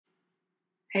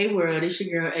Hey world, it's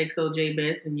your girl XOJ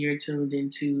Best, and you're tuned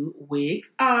into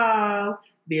Wigs Off,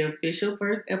 the official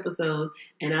first episode.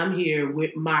 And I'm here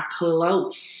with my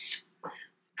close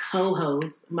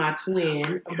co-host, my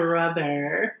twin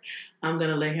brother. I'm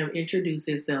gonna let him introduce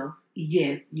himself.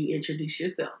 Yes, you introduce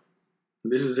yourself.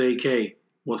 This is AK.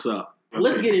 What's up?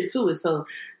 Let's get into it. So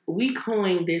we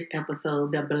coined this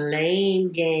episode the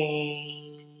blame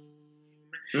game.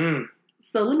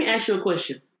 So let me ask you a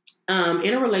question.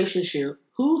 In a relationship,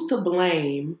 who's to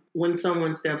blame when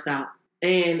someone steps out?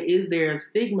 And is there a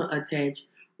stigma attached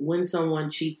when someone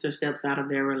cheats or steps out of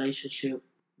their relationship?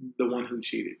 The one who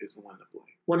cheated is the one to blame.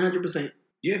 100%.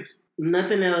 Yes.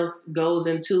 Nothing else goes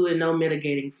into it. No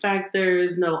mitigating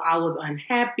factors. No, I was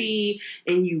unhappy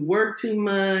and you worked too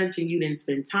much and you didn't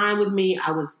spend time with me.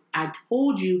 I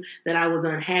told you that I was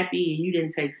unhappy and you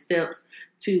didn't take steps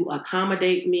to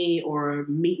accommodate me or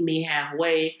meet me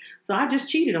halfway. So I just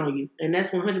cheated on you. And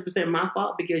that's 100% my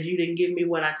fault because you didn't give me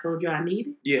what I told you I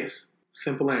needed. Yes.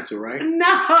 Simple answer, right?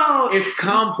 No. It's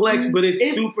complex, but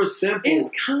it's super simple. It's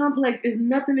complex.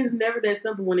 Nothing is never that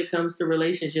simple when it comes to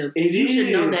relationships. You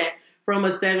should know that from a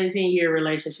 17-year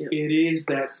relationship. It is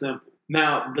that simple.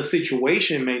 Now, the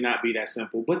situation may not be that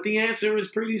simple, but the answer is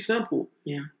pretty simple.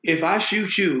 Yeah. If I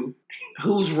shoot you,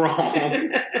 who's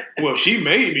wrong? Well, she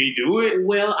made me do it.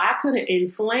 Well, I could have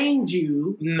inflamed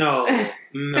you. No,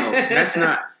 that's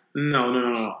not.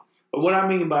 No. But what I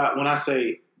mean by when I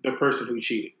say the person who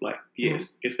cheated, like,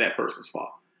 yes, it's that person's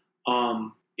fault.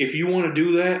 If you want to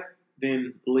do that,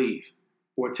 then leave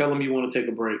or tell them you want to take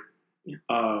a break.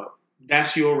 Yeah.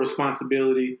 That's your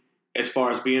responsibility as far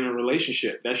as being in a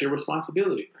relationship. That's your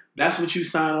responsibility. That's what you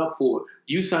sign up for.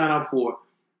 You sign up for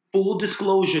full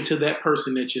disclosure to that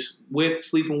person that you're with,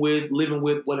 sleeping with, living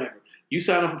with, whatever. You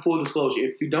sign up for full disclosure.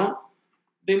 If you don't,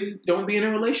 then don't be in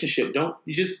a relationship.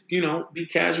 You just, be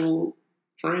casual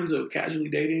friends or casually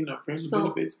dating or friends with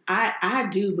benefits. I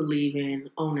do believe in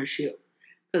ownership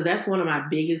because that's one of my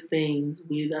biggest things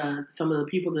with some of the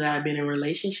people that I've been in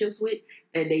relationships with,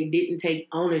 that they didn't take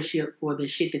ownership for the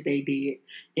shit that they did.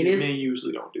 And men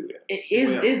usually don't do that.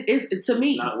 It's to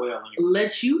me, not well. Anyway.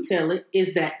 Let you tell it,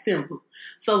 it's that simple.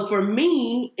 So for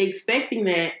me, expecting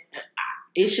that,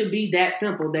 it should be that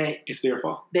simple that it's their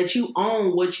fault. That you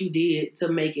own what you did to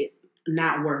make it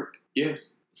not work.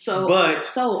 Yes. Right.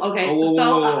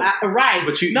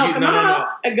 But you no.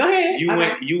 Go ahead.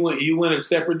 You went a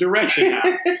separate direction now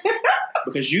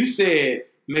because you said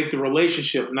make the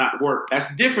relationship not work.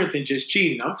 That's different than just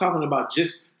cheating. I'm talking about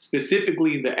just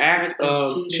specifically the act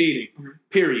of cheating. Mm-hmm.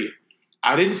 Period.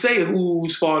 I didn't say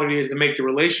whose fault it is to make the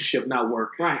relationship not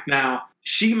work. Right. Now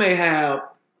she may have.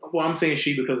 Well, I'm saying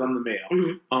she because I'm the male.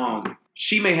 Mm-hmm.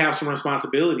 She may have some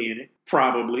responsibility in it.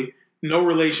 Probably. No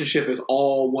relationship is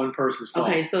all one person's fault.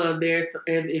 Okay, so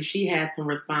if she has some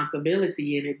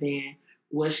responsibility in it, then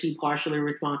was she partially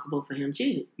responsible for him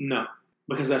cheating? No,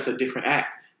 because that's a different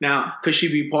act. Now, could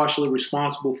she be partially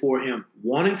responsible for him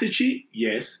wanting to cheat?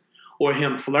 Yes. Or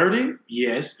him flirting?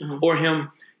 Yes. Mm-hmm. Or him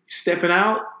stepping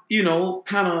out,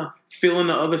 kind of feeling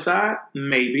the other side?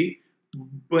 Maybe.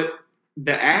 But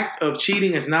the act of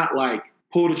cheating is not like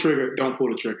pull the trigger, don't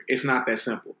pull the trigger. It's not that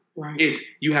simple. Right. It's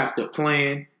you have to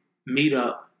plan, meet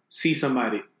up, see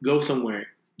somebody, go somewhere,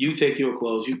 you take your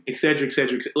clothes, et cetera, et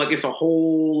cetera, et cetera. Like it's a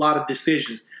whole lot of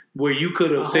decisions where you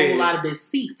could have said... A whole lot of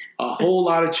deceit. A whole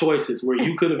lot of choices where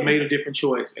you could have made a different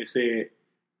choice and said,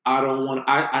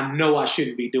 I know I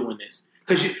shouldn't be doing this.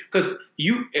 Because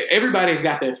everybody's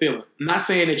got that feeling. I'm not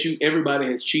saying that everybody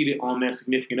has cheated on their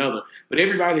significant other, but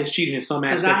everybody has cheated in some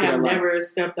aspect of their life. Because I have never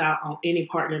stepped out on any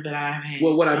partner that I've had.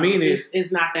 Well, what I mean is...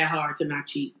 It's not that hard to not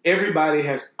cheat. Everybody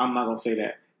has... I'm not going to say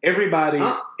that. Everybody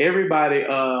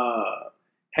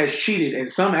has cheated in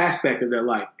some aspect of their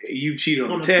life. You cheated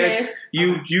on the test.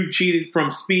 You cheated from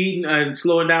speeding and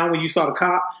slowing down when you saw the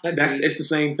cop. It's the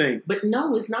same thing. But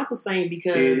no, it's not the same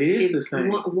because it is the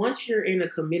same. Once you're in a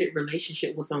committed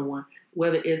relationship with someone,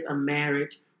 whether it's a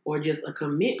marriage or just a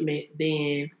commitment,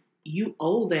 then you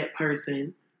owe that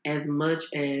person as much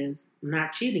as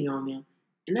not cheating on them,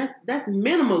 and that's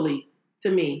minimally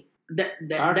to me. That's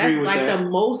like the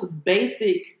most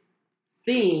basic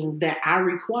thing that I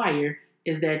require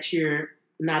is that you're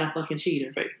not a fucking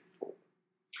cheater. Faithful.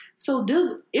 So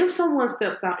if someone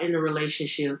steps out in a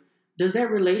relationship, does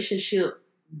that relationship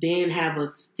then have a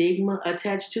stigma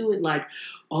attached to it? Like,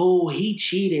 oh, he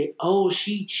cheated. Oh,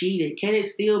 she cheated. Can it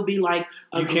still be like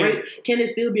can it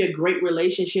still be a great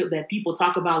relationship that people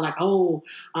talk about like, oh,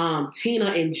 Tina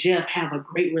and Jeff have a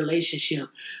great relationship,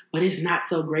 but it's not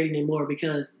so great anymore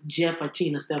because Jeff or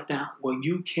Tina stepped out? Well,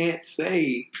 you can't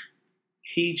say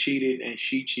he cheated and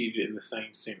she cheated in the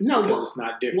same sense. No, because it's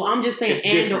not different. Well, I'm just saying, it's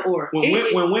and different. or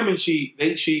When women cheat,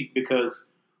 they cheat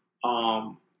because,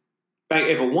 like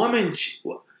if a woman,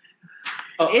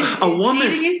 a woman,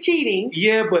 cheating is cheating.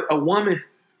 Yeah, but a woman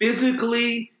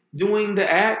physically doing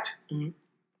the act,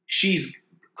 she's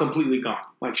completely gone.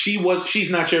 Like she's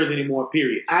not yours anymore.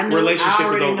 Period. I know. Relationship I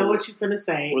already is over. know what you're finna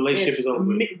say. Relationship is over.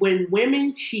 When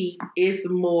women cheat, it's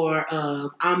more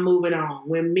of I'm moving on.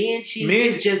 When men cheat,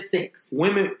 it's just sex.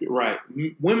 Women, right?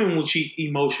 Women will cheat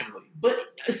emotionally.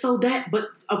 So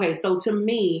to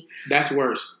me, that's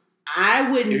worse.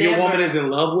 I would if never. Your woman is in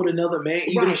love with another man,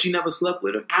 even if she never slept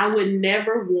with him. I would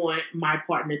never want my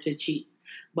partner to cheat,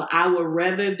 but I would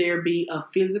rather there be a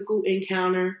physical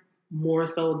encounter more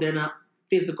so than an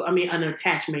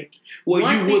attachment. Well,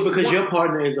 you would because your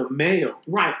partner is a male,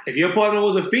 right? If your partner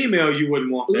was a female, you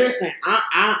wouldn't want that. Listen,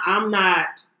 I'm not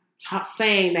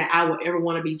saying that I would ever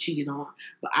want to be cheated on,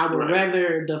 but I would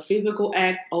rather the physical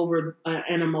act over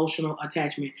an emotional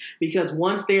attachment, because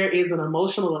once there is an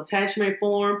emotional attachment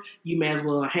formed, you may as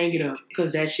well hang it up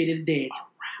because that shit is dead.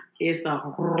 It's a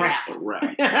wrap.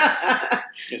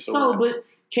 It's a wrap. But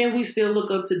can we still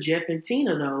look up to Jeff and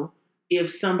Tina though? If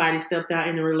somebody stepped out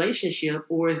in a relationship,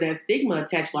 or is that stigma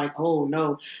attached like, oh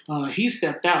no, he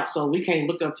stepped out, so we can't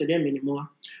look up to them anymore?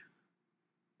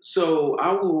 So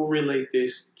I will relate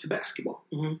this to basketball.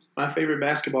 Mm-hmm. My favorite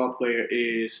basketball player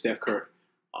is Steph Curry.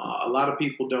 A lot of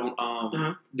people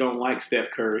don't like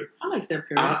Steph Curry. I like Steph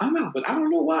Curry. I know, but I don't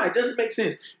know why. It doesn't make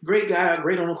sense. Great guy,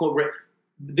 great on the court.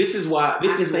 This is why. I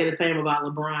can say the same about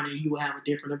LeBron, and you will have a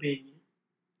different opinion.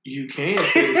 You can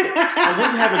say that. I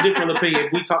wouldn't have a different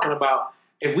opinion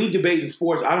if we debate in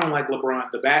sports. I don't like LeBron,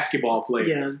 the basketball player.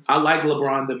 Yeah. I like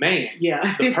LeBron, the man.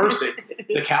 Yeah. The person.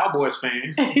 The Cowboys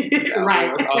fans.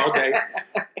 Right. Oh, okay.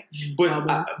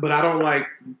 But I don't like.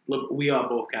 We are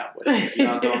both Cowboys fans.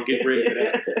 Y'all don't get ready for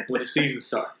that when the season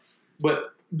starts.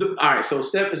 But all right. So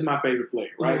Steph is my favorite player,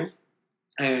 right?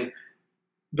 Mm-hmm.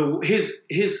 And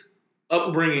his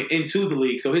upbringing into the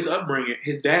league. So his upbringing,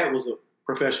 his dad was a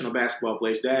professional basketball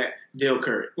player. His dad, Dale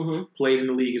Curry, played in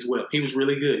the league as well. He was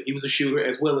really good. He was a shooter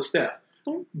as well as Steph.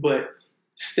 But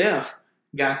Steph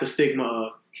got the stigma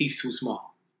of he's too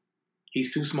small.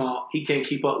 He's too small. He can't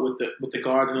keep up with the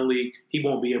guards in the league. He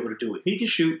won't be able to do it. He can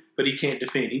shoot, but he can't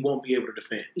defend. He won't be able to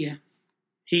defend. Yeah.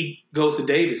 He goes to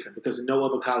Davidson because no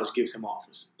other college gives him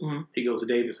offers. Mm-hmm. He goes to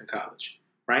Davidson College,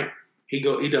 right? He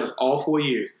does all 4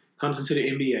 years, comes into the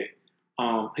NBA.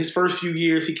 His first few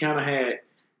years, he kind of had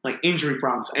like injury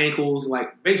problems, ankles,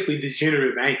 like basically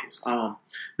degenerative ankles.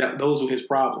 Those were his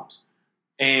problems.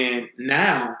 And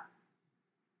now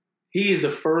he is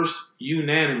the first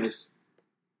unanimous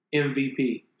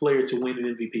MVP player to win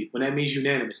an MVP. When that means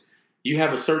unanimous, you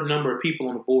have a certain number of people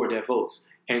on the board that votes.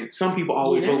 And some people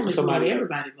always vote for somebody else.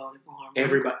 Everybody voted for him.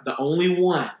 Everybody. The only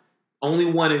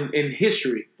one in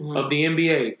history of the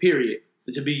NBA, period,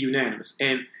 to be unanimous.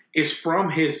 And it's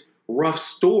from his rough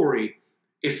story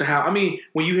as to how,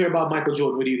 when you hear about Michael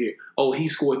Jordan, what do you hear? Oh, he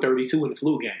scored 32 in the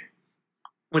flu game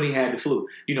when he had the flu.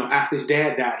 After his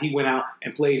dad died, he went out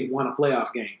and played and won a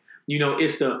playoff game.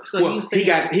 It's he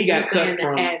got cut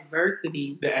from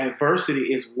adversity. The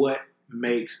adversity is what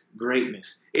makes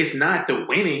greatness. It's not the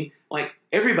winning. Like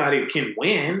everybody can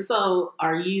win. So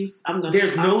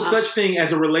There's no such thing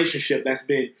as a relationship that's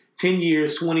been 10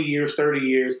 years, 20 years, 30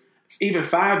 years, even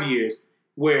 5 years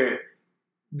where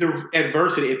the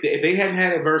adversity, if they hadn't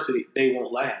had adversity, they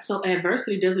won't last. So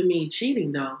adversity doesn't mean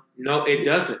cheating, though. No, it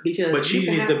doesn't. But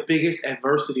cheating is the biggest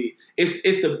adversity. It's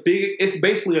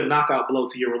basically a knockout blow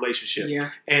to your relationship.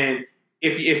 Yeah. And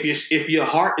if your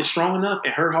heart is strong enough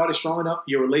and her heart is strong enough,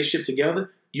 your relationship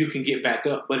together, you can get back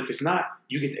up. But if it's not,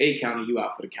 you get the 8 count and you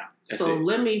out for the count. That's it.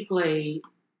 Let me play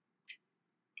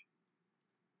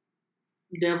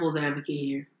devil's advocate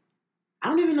here. I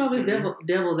don't even know if it's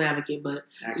devil's advocate, but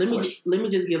let me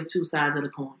just give 2 sides of the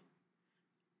coin.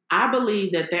 I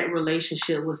believe that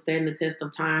relationship will stand the test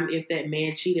of time if that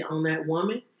man cheated on that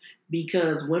woman,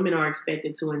 because women are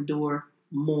expected to endure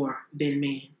more than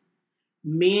men.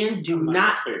 Men do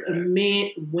not.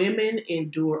 Women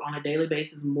endure on a daily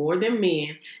basis more than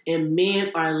men, and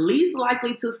men are least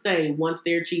likely to stay once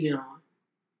they're cheated on.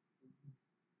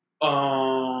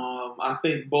 I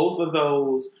think both of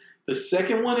those. The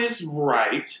second one is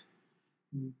right,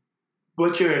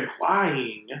 but you're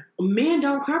implying men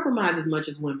don't compromise as much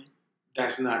as women.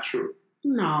 That's not true.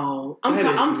 No,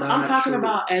 I'm talking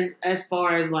about as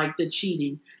far as like the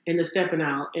cheating and the stepping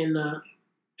out and the.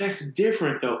 That's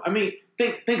different though.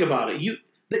 Think about it.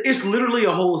 It's literally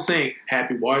a whole saying: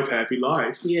 "Happy wife, happy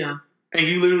life." Yeah, and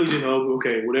you literally just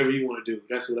okay, whatever you want to do.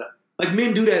 That's what. Like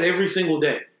men do that every single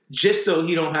day. just so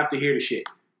he don't have to hear the shit.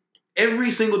 Every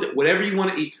single day, whatever you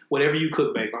want to eat, whatever you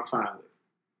cook, babe, I'm fine with it.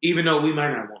 Even though we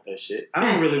might not want that shit. I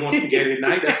don't really want spaghetti at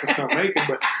night. That's just not making.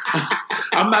 But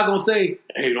I'm not going to say,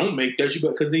 hey, don't make that shit.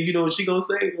 Because then you know what she going to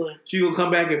say? She going to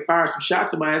come back and fire some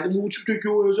shots at my ass. And won't you take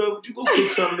your ass up? Won't you go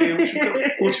cook something there?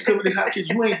 Won't you come in this hot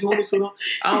kitchen? You ain't doing this. So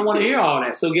I don't want to hear all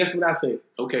that. So guess what I say?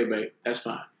 Okay, babe, that's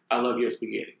fine. I love your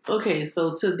spaghetti. Okay,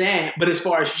 so to that. But as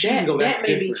far as cheating goes, that's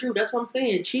different. That may be true. That's what I'm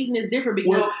saying. Cheating is different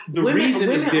because the women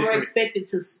different. are expected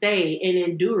to stay and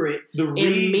endure it. And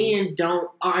men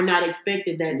are not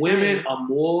expected that. Women are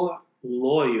more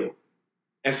loyal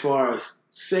as far as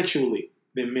sexually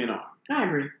than men are. I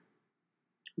agree.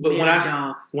 But when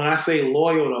I say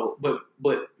loyal though,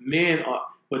 but men are,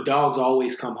 but dogs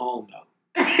always come home though.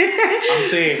 I'm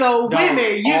saying so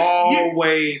women, you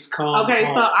always come. Okay,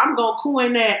 home. so I'm gonna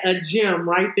coin that a gem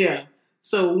right there.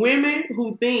 So women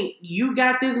who think you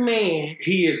got this man,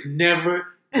 he is never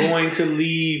going to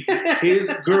leave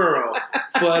his girl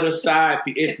for the side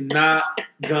piece. It's not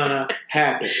gonna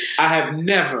happen. I have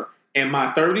never, in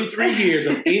my 33 years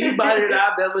of anybody that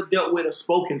I've ever dealt with or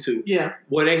spoken to,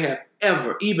 where they have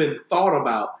ever even thought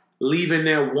about leaving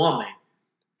their woman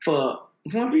for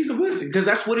one piece of pussy, because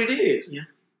that's what it is. Yeah.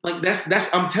 Like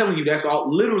that's I'm telling you, that's all.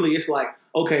 Literally, it's like,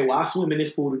 okay, well, I swim in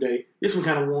this pool today. This one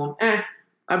kind of warm.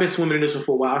 I've been swimming in this one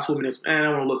for a while. I swim in this. I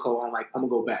don't want to look cold. I'm gonna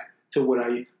go back to what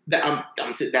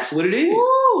that's what it is.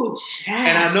 Ooh,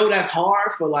 and I know that's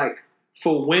hard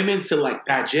for women to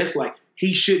digest. Like,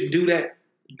 he shouldn't do that.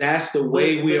 That's the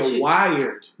way we are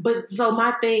wired. But so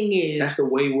my thing is, that's the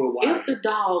way we're wired. If the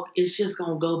dog is just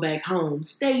gonna go back home,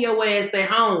 stay your ass at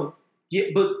home.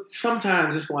 Yeah, but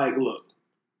sometimes it's like, look,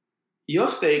 your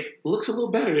steak looks a little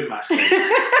better than my steak.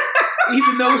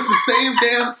 Even though it's the same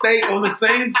damn steak on the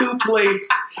same two plates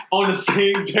on the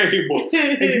same table.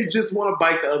 And you just want to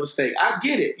bite the other steak. I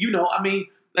get it. You know, I mean,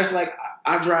 that's like,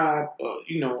 I drive,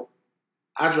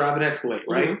 I drive an Escalade,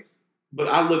 right? Mm-hmm. But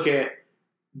I look at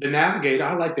the Navigator.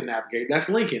 I like the Navigator. That's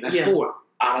Lincoln. That's Ford.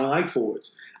 I don't like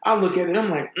Fords. I look at it,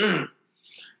 I'm like,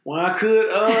 well, I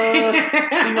could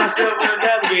see myself in a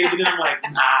Navigator, but then I'm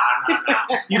like,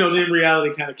 nah. You know, then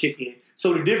reality kind of kick in.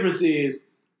 So the difference is,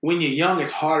 when you're young,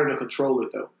 it's harder to control it,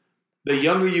 though. The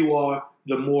younger you are,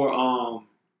 the more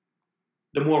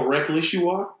reckless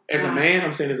you are. As a man,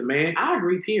 I'm saying as a man. I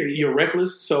agree, period. You're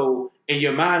reckless. So in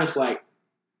your mind, it's like,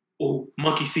 oh,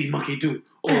 monkey see, monkey do.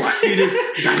 Oh, I see this,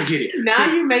 gotta get it.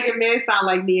 Now you making men sound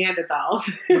like Neanderthals.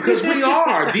 Because we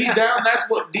are. Deep down, that's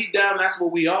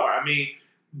what we are. I mean,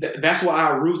 that's why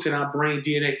our roots and our brain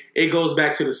DNA, it goes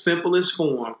back to the simplest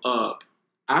form of,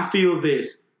 I feel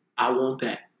this, I want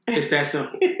that. It's that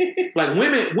simple. Like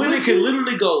women can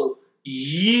literally go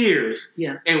years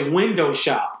and window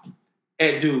shop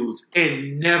at dudes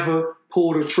and never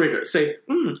pull the trigger. Say,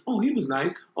 oh, he was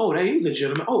nice. Oh, he was a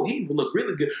gentleman. Oh, he looked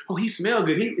really good. Oh, he smelled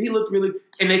good. He looked really,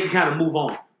 and they can kind of move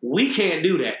on. We can't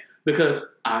do that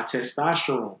because our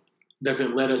testosterone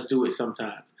doesn't let us do it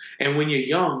sometimes. And when you're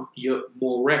young, you're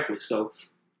more reckless. So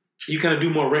you kind of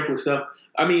do more reckless stuff.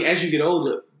 I mean, as you get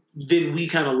older, then we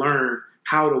kind of learn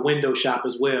how to window shop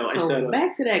as well. So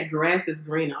back to that grass is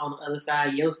greener on the other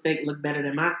side. Your steak look better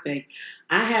than my steak.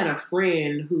 I had a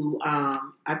friend who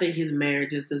I think his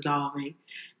marriage is dissolving,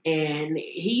 and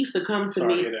he used to come to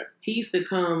me. He used to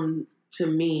come to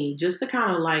me just to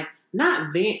kind of like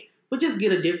not vent, but just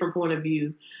get a different point of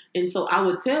view. And so I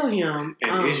would tell him,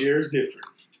 and is yours different?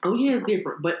 Oh yeah, it's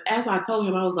different. But as I told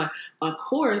him, I was like, of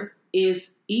course,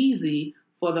 it's easy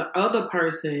for the other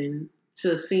person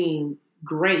to seem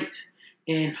great.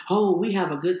 And, oh, we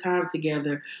have a good time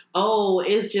together. Oh,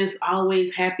 it's just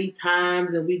always happy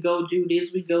times. And we go do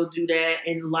this, we go do that.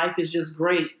 And life is just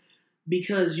great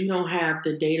because you don't have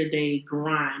the day-to-day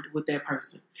grind with that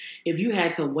person. If you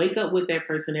had to wake up with that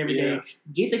person every day,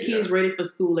 get the kids ready for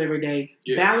school every day,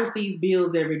 balance these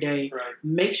bills every day,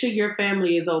 make sure your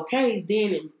family is okay,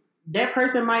 then that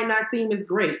person might not seem as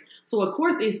great. So, of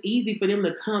course, it's easy for them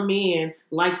to come in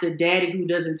like the daddy who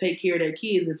doesn't take care of their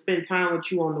kids and spend time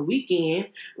with you on the weekend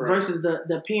versus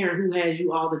the parent who has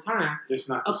you all the time. It's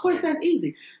not. Of course, that's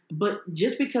easy. But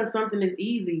just because something is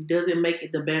easy doesn't make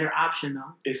it the better option,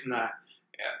 though. It's not.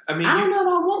 I mean, I don't know if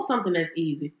I want something that's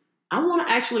easy. I want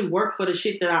to actually work for the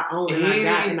shit that I own and I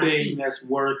got and I keep. Anything that's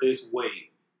worth its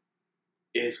weight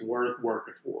is worth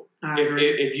working for.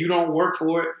 If you don't work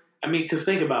for it, I mean, because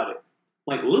think about it.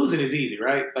 Like, losing is easy,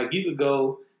 right? Like, you could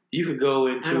go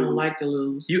into... I don't like to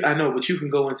lose. I know, but you can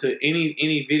go into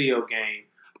any video game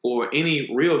or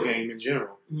any real game in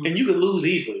general. Mm-hmm. And you could lose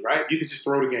easily, right? You could just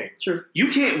throw the game. True.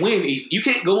 You can't win easily. You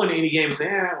can't go into any game and say,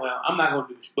 well, I'm not going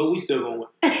to do this, but we still going to win.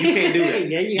 You can't do that.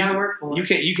 Yeah, you got to work for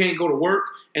it. You can't go to work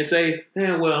and say,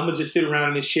 well, I'm going to just sit around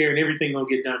in this chair and everything going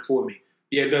to get done for me.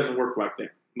 Yeah, it doesn't work like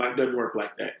that. Life doesn't work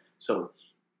like that. So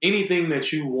anything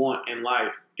that you want in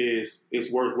life is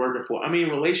worth working for. I mean,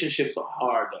 relationships are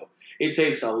hard, though. It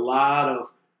takes a lot of,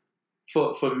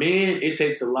 for men, it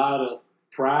takes a lot of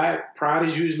pride. Pride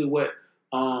is usually what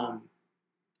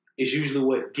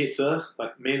gets us,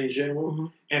 like men in general. Mm-hmm.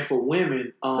 And for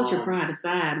women, put your pride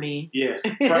aside, man. Yes,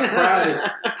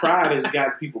 pride has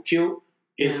got people killed.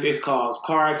 It's caused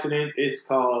car accidents. It's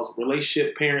caused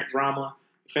relationship, parent drama,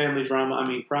 family drama. I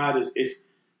mean, pride is.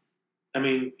 I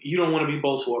mean, you don't want to be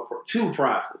boastful or too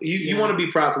prideful. You want to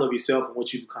be prideful of yourself and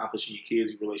what you've accomplished in your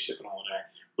kids, your relationship, and all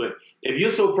that. But if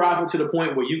you're so prideful to the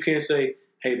point where you can't say,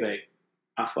 "Hey, babe,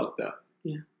 I fucked up.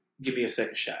 Yeah, give me a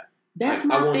second shot." That's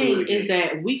my thing, is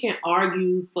that we can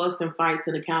argue, fuss, and fight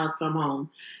till the cows come home.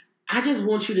 I just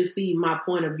want you to see my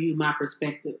point of view, my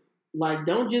perspective. Like,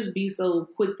 don't just be so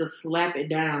quick to slap it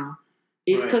down.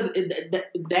 Because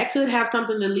that could have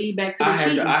something to lead back to the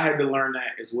cheating. I had to learn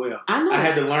that as well. I know. I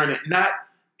had to learn it.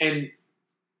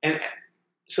 And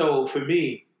so for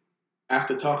me,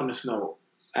 after talking to Snow,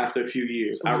 after a few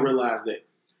years, I realized that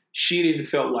she didn't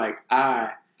felt like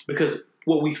because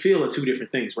what we feel are two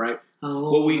different things, right?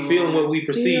 Oh, what we feel and what we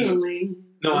perceive. Feelings.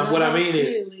 No, what I mean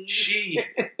is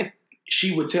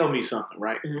she would tell me something,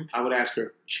 right? Mm-hmm. I would ask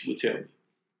her, she would tell me.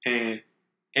 And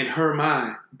in her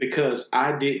mind, because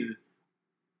I didn't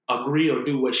agree or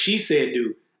do what she said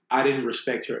do, I didn't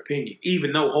respect her opinion,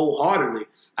 even though wholeheartedly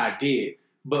I did.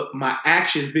 But my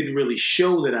actions didn't really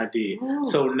show that I did. Oh.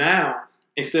 So now,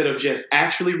 instead of just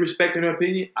actually respecting her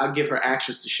opinion, I give her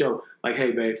actions to show. Like,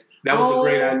 hey, babe, that was a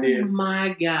great idea. Oh,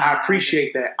 my God. I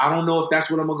appreciate that. I don't know if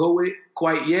that's what I'm going to go with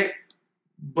quite yet,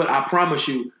 but I promise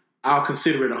you, I'll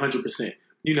consider it 100%.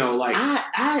 You know, like...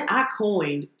 I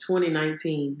coined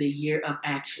 2019 the year of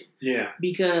action. Yeah.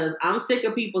 Because I'm sick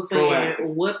of people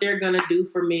saying what they're going to do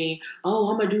for me. Oh,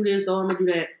 I'm going to do this. Oh, I'm going to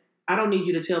do that. I don't need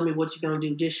you to tell me what you're going to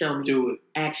do. Just show me. Do it.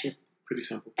 Action. Pretty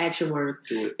simple. Action words.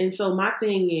 Do it. And so my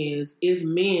thing is, if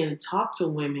men talk to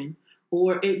women,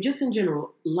 or just in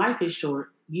general, life is short.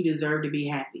 You deserve to be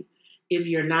happy. If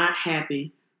you're not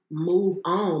happy, move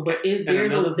on. But if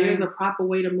there's a proper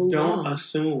way to move on. Don't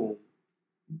assume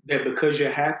that because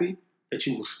you're happy, that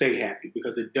you will stay happy,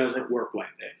 because it doesn't work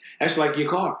like that. That's like your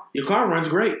car. Your car runs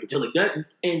great until it doesn't.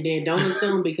 And then don't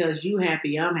assume because you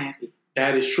happy, I'm happy.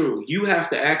 That is true. You have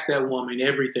to ask that woman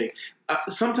everything.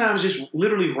 Sometimes just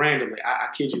literally randomly, I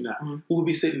kid you not, who will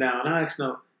be sitting down and I ask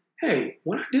them, hey,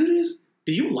 when I do this,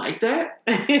 do you like that?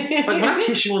 Like when I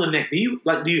kiss you on the neck, do you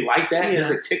like that? Yeah.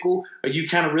 Does it tickle? Or you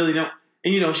kind of really don't?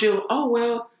 And she'll, oh,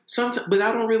 well, sometimes, but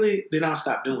I don't really, then I'll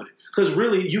stop doing it. Because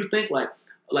really, you think like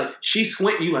she's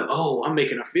squinting, you like, oh, I'm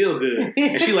making her feel good.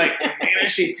 And she like, man, that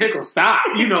shit tickles, stop,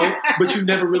 but you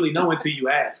never really know until you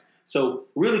ask. So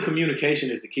really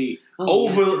communication is the key.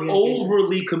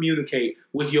 Overly communicate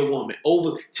with your woman.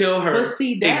 Tell her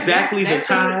exactly the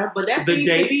time, but that the seems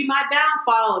date. To be my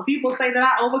downfall. People say that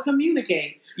I over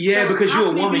communicate. Yeah, so because you're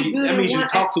a woman. That means you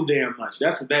talk too damn much.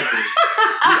 That's what that means.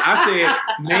 I said,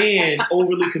 man,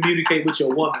 overly communicate with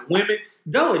your woman. Women,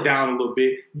 dull it down a little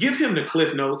bit. Give him the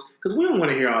cliff notes, because we don't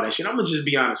want to hear all that shit. I'm going to just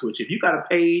be honest with you. If you got a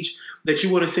page that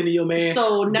you want to send to your man,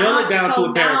 dull it down to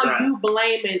a paragraph. Now you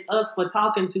blaming us for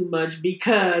talking too much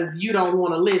because you don't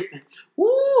want to listen.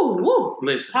 Woo.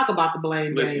 Listen. Talk about the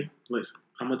blame game. Listen.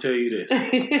 I'm going to tell you this.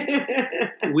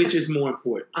 Which is more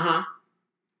important?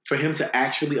 For him to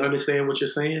actually understand what you're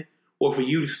saying, or for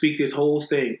you to speak this whole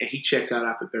thing and he checks out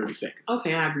after 30 seconds?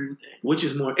 Okay, I agree with that. Which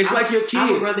is more? It's like your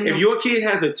kid. If your kid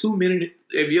has a 2-minute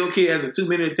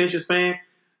attention span,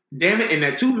 damn it, in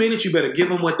that 2 minutes you better give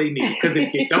them what they need. Because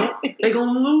if you don't, they're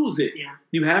gonna lose it. Yeah.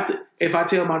 You have to. If I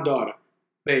tell my daughter,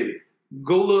 baby,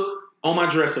 go look on my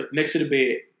dresser next to the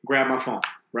bed, grab my phone,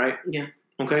 right? Yeah.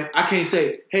 Okay? I can't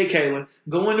say, hey, Kaylin,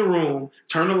 go in the room,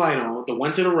 turn the light on, the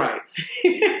one to the right,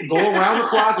 go around the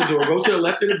closet door, go to the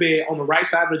left of the bed, on the right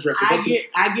side of the dresser. I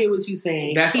get what you're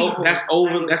saying. That's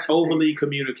overly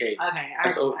communicating. Okay.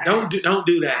 Don't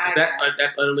do that, because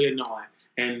that's utterly annoying.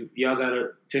 And y'all got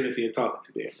a tendency of talking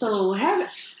to them. So I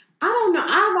don't know.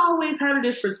 I've always heard of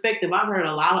this perspective. I've heard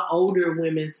a lot of older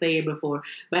women say it before.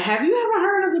 But have you ever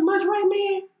heard of the much right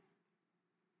man?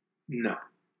 No.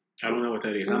 I don't know what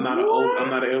that is. I'm not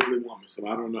an elderly woman, so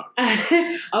I don't know.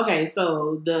 Okay,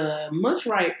 so the much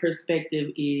right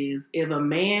perspective is, if a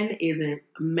man isn't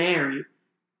married,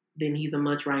 then he's a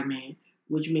much right man,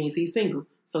 which means he's single.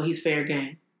 So he's fair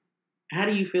game. How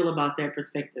do you feel about that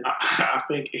perspective? I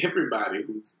think everybody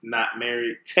who's not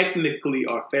married technically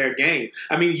are fair game.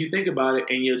 I mean, you think about it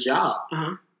in your job.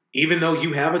 Uh-huh. Even though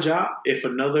you have a job, if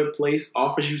another place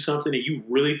offers you something and you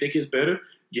really think it's better,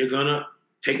 you're going to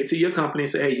take it to your company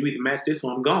and say, hey, you either match this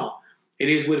or I'm gone. It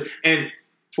is what. And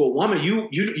for a woman, you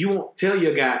won't tell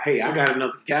your guy, hey, I got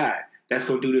another guy that's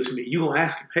going to do this for me. You're going to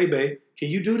ask him, hey, babe, can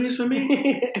you do this for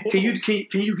me? Can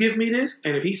you give me this?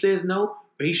 And if he says no,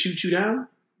 or he shoots you down,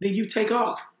 then you take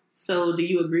off. So do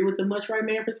you agree with the much right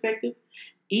man perspective?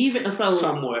 Even so,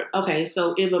 somewhat. Okay,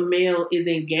 so if a male is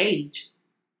engaged,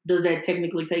 does that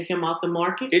technically take him off the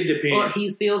market? It depends. Or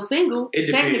he's still single, it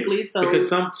depends. technically. So because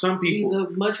some people, he's a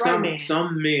much right man.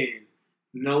 Some men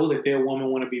know that their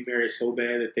woman want to be married so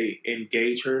bad that they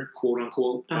engage her, quote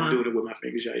unquote. Uh-huh. I'm doing it with my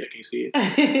fingers, y'all can't see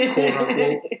it, quote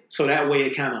unquote. So that way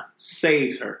it kind of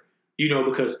saves her,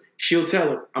 because she'll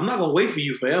tell her, I'm not gonna wait for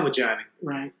you forever, Johnny.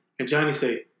 Right. And Johnny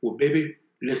say, well, baby,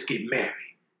 let's get married.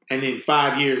 And then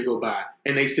 5 years go by,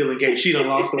 and they still engaged. She done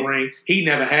lost the ring. He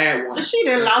never had one. She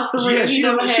done lost the ring. Yeah, she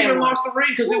done one. lost the ring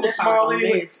because it was small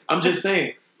anyway. Mess. I'm just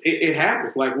saying, it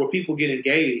happens. Like where people get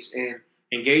engaged and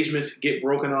engagements get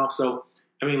broken off. So,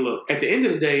 I mean, look, at the end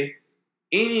of the day,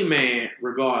 any man,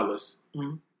 regardless,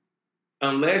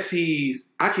 unless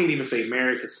he's, I can't even say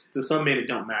married because to some men it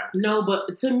don't matter. No,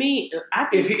 but to me, I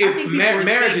think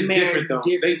marriage is different though.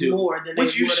 They do more than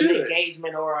which they you would should. An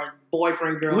engagement or a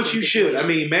boyfriend girlfriend. Which you should. I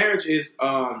mean, marriage is.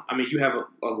 You have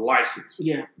a license.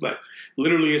 Yeah. Like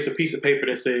literally, it's a piece of paper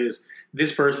that says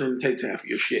this person takes half of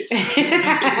your shit.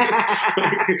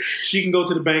 She can go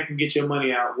to the bank and get your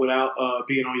money out without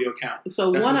being on your account.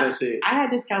 So that's what that says. I had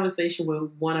this conversation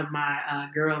with one of my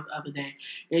girls the other day,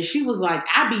 and she was like,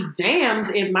 "I be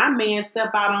damned if my man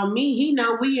step out on me. He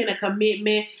know we in a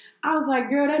commitment." I was like,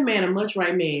 "Girl, that man a much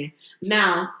right man."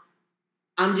 Now,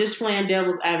 I'm just playing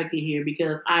devil's advocate here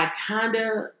because I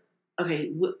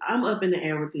I'm up in the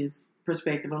air with this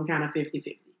perspective. I'm kind of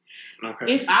 50-50.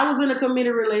 Okay. If I was in a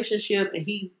committed relationship and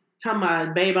he talking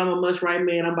about, babe, I'm a much right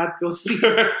man, I'm about to go see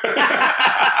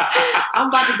I'm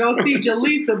about to go see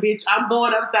Jaleesa, bitch. I'm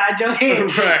going upside your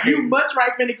head. Right. You much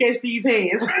right finna catch these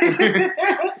hands.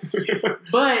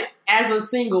 But as a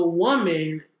single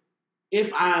woman,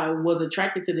 if I was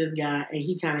attracted to this guy and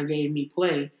he kind of gave me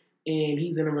play and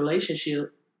he's in a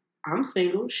relationship, I'm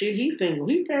single. Shit, he's single.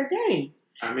 He's fair game.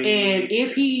 I mean, and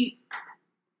if he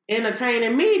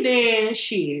entertaining me, then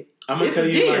shit. I'm gonna tell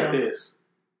you like this: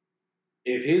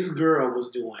 if his girl was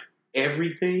doing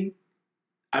everything,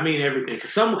 everything.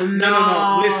 Cause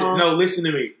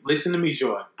listen to me,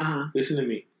 Joy. Uh-huh. Listen to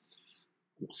me.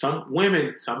 Some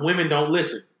women don't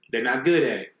listen. They're not good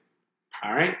at it.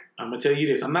 All right, I'm gonna tell you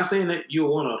this. I'm not saying that you're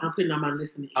one of them. I'm putting on my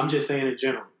listening. I'm just saying in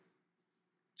general.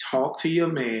 Talk to your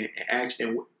man and act,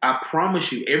 and I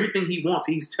promise you, everything he wants,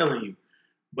 he's telling you.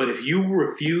 But if you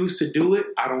refuse to do it,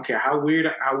 I don't care how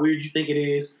weird you think it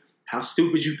is, how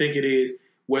stupid you think it is,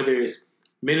 whether it's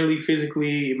mentally,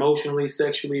 physically, emotionally,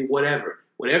 sexually, whatever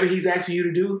he's asking you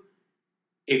to do,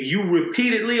 if you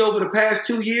repeatedly over the past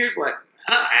 2 years, like,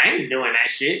 I ain't doing that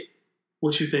shit,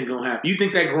 what you think gonna happen? You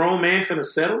think that grown man finna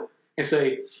settle and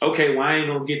say, okay, well, I ain't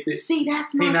gonna get this? See,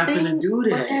 that's my thing. He not gonna do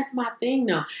that. But that's my thing,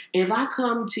 though. If I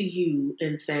come to you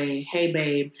and say, hey,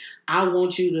 babe, I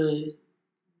want you to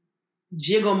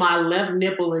jiggle my left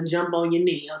nipple and jump on your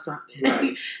knee or something.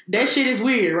 Right. That shit is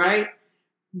weird, right?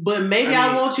 But maybe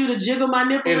I want you to jiggle my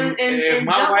nipple and jump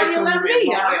on your left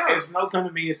knee. If Snow come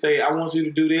to me and say, I want you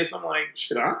to do this, I'm like,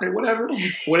 shit, all right, whatever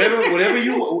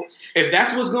you, if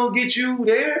that's what's going to get you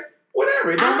there,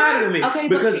 whatever. It don't matter to me. Okay,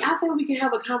 because I think we can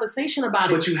have a conversation about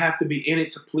it. But you have to be in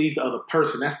it to please the other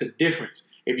person. That's the difference.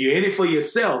 If you're in it for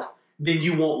yourself, then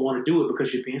you won't want to do it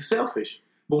because you're being selfish.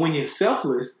 But when you're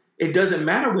selfless, it doesn't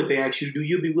matter what they ask you to do.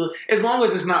 You'll be willing. As long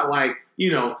as it's not like,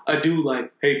 a dude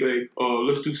like, hey, babe,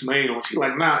 let's do some anal. She's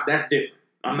like, nah, that's different.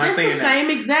 I'm not saying that. It's the same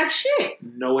exact shit.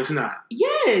 No, it's not.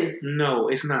 Yes. No,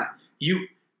 it's not.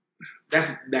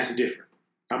 That's different.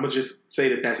 I'm going to just say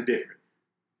that that's different.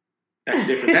 That's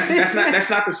different. That's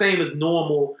not the same as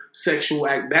normal sexual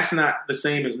act. That's not the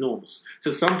same as normal.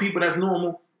 To some people, that's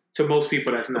normal. To most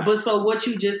people, that's not. But so what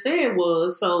you just said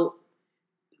was,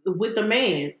 with the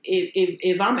man,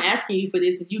 if I'm asking you for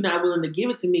this and you're not willing to give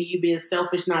it to me, you being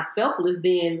selfish, not selfless,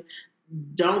 then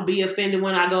don't be offended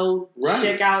when I go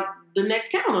check out the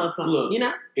next counter or something.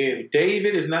 Look, if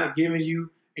David is not giving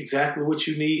you exactly what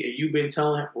you need and you've been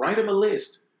telling him, write him a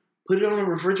list. Put it on the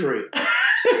refrigerator.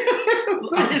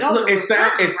 Look, it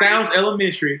sounds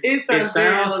elementary. It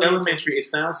sounds elementary. It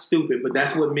sounds stupid, but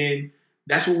that's what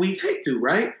we take to,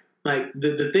 right? Like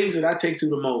the things that I take to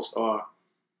the most are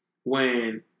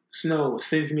when Snow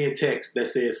sends me a text that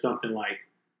says something like,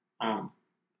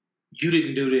 you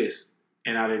didn't do this,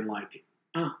 and I didn't like it.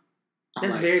 Oh,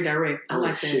 that's like, very direct. I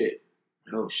like shit.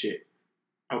 That. Oh shit.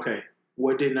 Okay,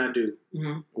 what didn't I do?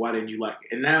 Mm-hmm. Why didn't you like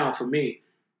it? And now for me,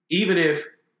 even if,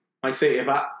 like, say if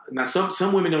I now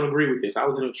some women don't agree with this. I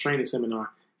was in a training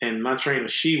seminar, and my trainer,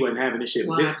 she wasn't having this shit.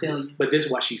 Well, but this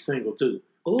is why she's single too.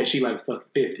 Ooh. And she like fucking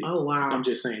 50. Oh wow! I'm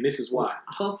just saying, this is why.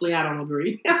 Hopefully, I don't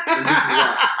agree. And this is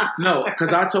why. No,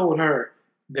 because I told her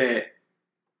that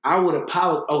I would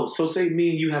apologize. Oh, so say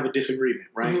me and you have a disagreement,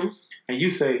 right? Mm-hmm. And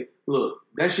you say, "Look,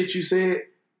 that shit you said,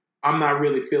 I'm not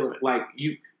really feeling it. Like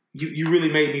you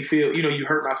really made me feel. You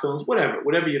hurt my feelings.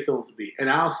 Whatever your feelings will be." And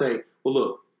I'll say, "Well,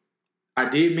 look, I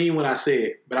did mean what I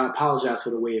said, but I apologize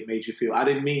for the way it made you feel. I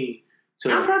didn't mean."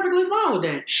 I'm perfectly fine with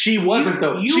that. She wasn't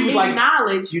though. She was like,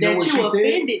 that you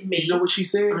offended me. You know what she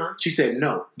said? Uh-huh. She said,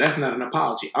 "No, that's not an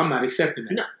apology. I'm not accepting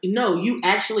that." No, you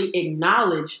actually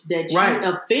acknowledged that you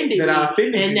offended me, I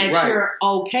offended and you, that you're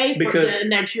okay for that,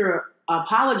 and that you're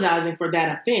apologizing for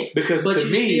that offense. Because but to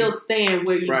you me, still stand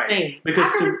where you stand. Because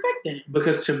I can respect that.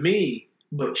 Because to me,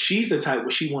 but she's the type where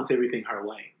she wants everything her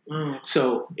way.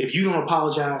 So if you don't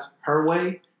apologize her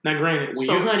way. Now, granted,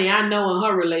 honey, I know in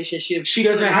her relationship she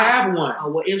doesn't have one.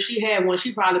 Well, if she had one,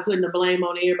 she probably putting the blame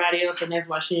on everybody else, and that's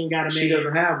why she ain't got a man. She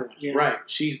doesn't have one, right?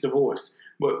 She's divorced.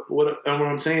 But what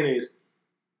I'm saying is,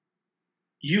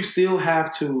 you still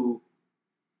have to.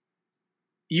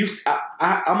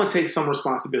 I'm gonna take some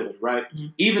responsibility, right? Mm-hmm.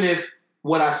 Even if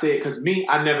what I said, because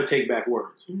I never take back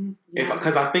words,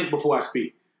 because I think before I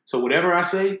speak. So whatever I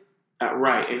say.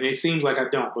 Right, and it seems like I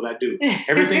don't, but I do.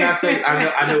 Everything I say,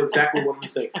 I know exactly what I'm going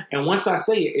to say. And once I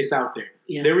say it, it's out there.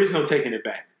 Yeah. There is no taking it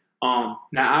back. Now,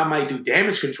 I might do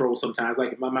damage control sometimes.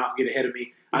 Like, if my mouth get ahead of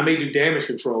me, I may do damage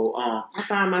control. I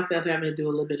find myself having to do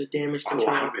a little bit of damage control.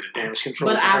 A bit of damage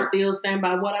control. But I still stand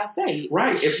by what I say.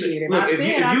 Right.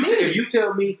 If you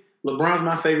tell me LeBron's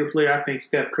my favorite player, I think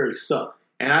Steph Curry suck.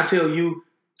 And I tell you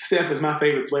Steph is my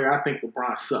favorite player, I think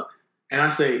LeBron suck. And I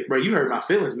say, bro, you hurt my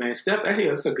feelings, man. Steph,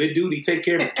 that's a good dude. He take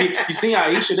care of his kids. You see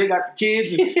Aisha, they got the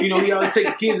kids, and he always take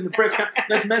his kids in the press conference.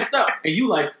 That's messed up. And you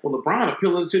like, well, LeBron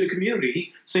appealing to the community.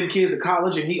 He send kids to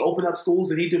college, and he open up schools,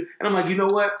 and he do. And I'm like, you know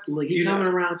what? Look, he's coming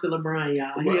around to LeBron,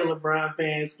 y'all. He a LeBron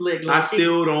fan, slick. I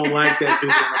still don't like that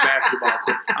dude on the basketball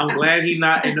court. I'm glad he's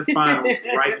not in the finals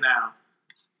right now.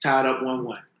 Tied up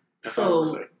 1-1. That's all I'm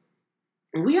saying.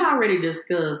 We already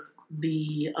discussed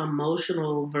the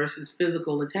emotional versus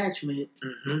physical attachment.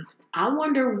 Mm-hmm. I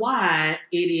wonder why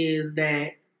it is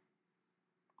that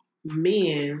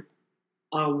men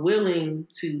are willing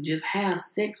to just have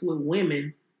sex with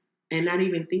women and not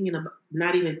even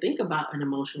think about an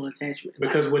emotional attachment.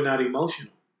 Because we're not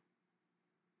emotional.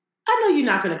 I know you're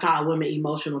not going to call women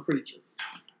emotional creatures.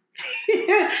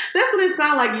 That's what it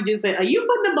sounds like you just said. Are you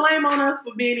putting the blame on us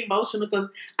for being emotional? Because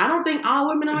I don't think all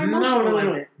women are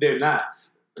emotional. No. They're not.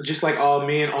 Just like all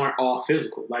men aren't all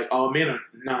physical. Like all men are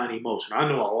non-emotional. I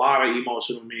know a lot of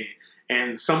emotional men.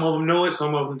 And some of them know it,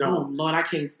 some of them don't. Oh, Lord, I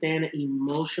can't stand an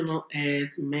emotional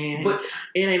ass man. But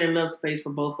it ain't enough space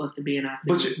for both of us to be in our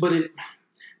feelings.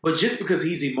 But just because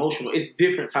he's emotional, it's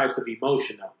different types of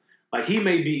emotion though. Like he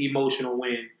may be emotional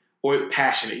or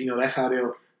passionate. That's how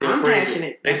they'll phrase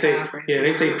passionate. They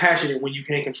say passionate when you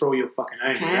can't control your fucking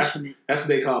anger. Passionate. That's what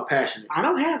they call passionate. I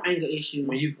don't have anger issues.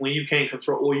 When you can't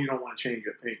control or you don't want to change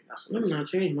your opinion. That's what I'm not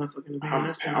changing my fucking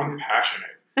opinion. I'm passionate.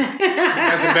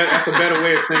 That's a better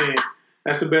way of saying.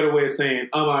 That's a better way of saying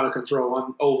I'm out of control.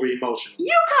 I'm over emotional.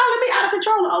 You calling me out of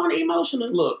control or over emotional?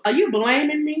 Look, are you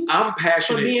blaming me? I'm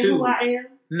passionate for being too. Who I am?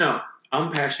 No,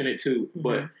 I'm passionate too. Mm-hmm.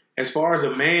 But as far as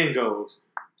a man goes,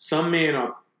 some men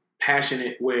are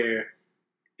passionate where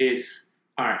it's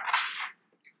all right.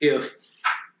 If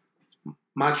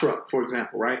my truck, for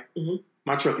example, right? Mm-hmm.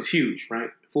 My truck is huge, right?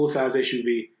 Full size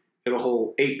SUV. It'll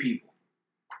hold 8 people,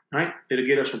 right? It'll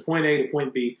get us from point A to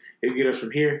point B. It'll get us from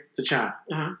here to China.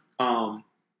 Uh-huh.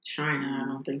 China, I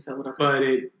don't think so. But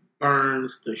it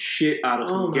burns the shit out of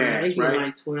some gas, right?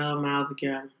 Like 12 miles a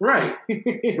gallon. Right,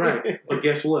 right. But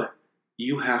guess what?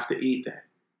 You have to eat that.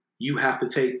 You have to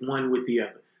take one with the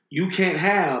other. You can't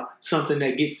have something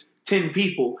that gets 10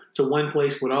 people to one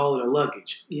place with all of their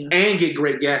luggage and get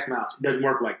great gas mileage. It doesn't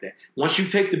work like that. Once you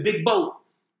take the big boat,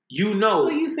 So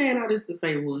you saying all this to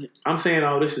say what? I'm saying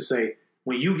all this to say,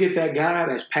 when you get that guy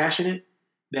that's passionate,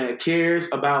 that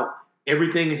cares about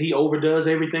everything, and he overdoes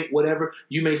everything, whatever,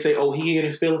 you may say, oh, he in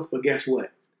his feelings, but guess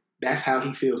what? That's how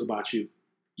he feels about you.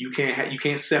 You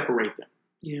can't separate them.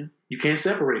 Yeah. You can't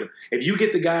separate them. If you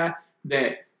get the guy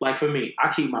that, like for me,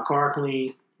 I keep my car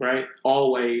clean, right?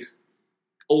 Always.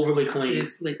 Overly clean.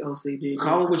 It's like OCD.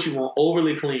 Call it what you want.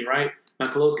 Overly clean, right? My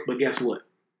clothes, but guess what?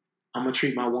 I'm going to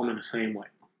treat my woman the same way.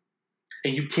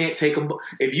 and you can't take them.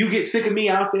 If you get sick of me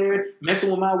out there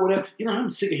messing with my whatever, I'm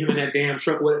sick of him in that damn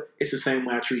truck. Whatever. It's the same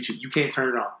way I treat you. You can't turn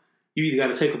it off. You either got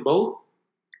to take them both, or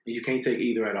you can't take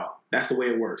either at all. That's the way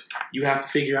it works. You have to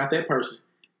figure out that person,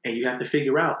 and you have to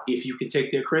figure out if you can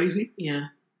take their crazy, yeah,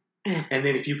 and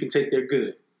then if you can take their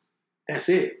good. That's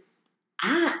it.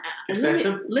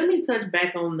 Let me touch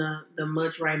back on the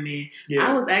much right man. Yeah.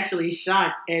 I was actually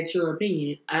shocked at your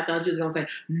opinion. I thought you was gonna say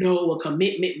no. A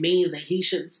commitment means that he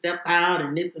shouldn't step out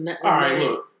and this and that. All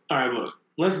right, look.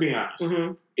 Let's be honest.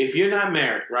 Mm-hmm. If you're not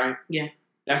married, right? Yeah,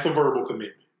 that's a verbal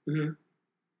commitment. Mm-hmm.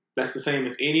 That's the same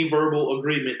as any verbal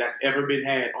agreement that's ever been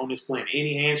had on this planet.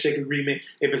 Any handshake agreement,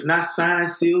 if it's not signed,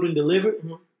 sealed, and delivered,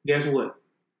 guess what?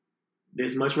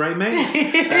 This much right man.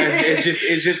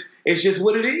 It's just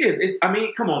what it is.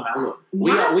 Come on now, look.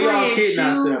 We all kidding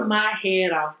ourselves. My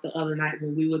head off the other night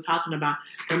when we were talking about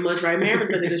the much right man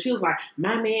perspective, because she was like,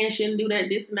 my man shouldn't do that,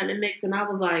 this and that, and the next. And I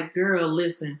was like, girl,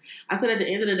 listen. I said at the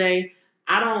end of the day,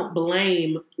 I don't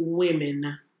blame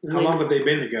women. How long have they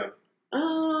been together?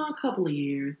 A couple of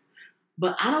years.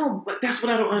 But that's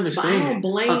what I don't understand. I don't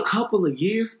blame a couple of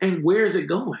years, and where is it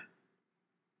going?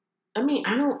 I mean,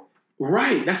 I don't.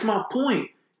 Right, that's my point.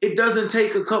 It doesn't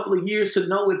take a couple of years to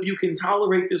know if you can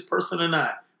tolerate this person or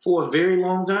not for a very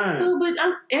long time. So, but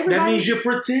that means you're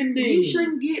pretending. You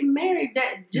shouldn't get married.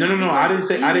 No. I didn't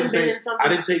say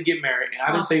get married. And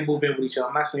I didn't say move in with each other.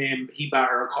 I'm not saying he buy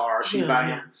her a car, she buy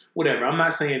him, whatever. I'm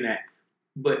not saying that.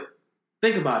 But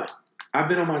think about it. I've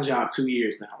been on my job 2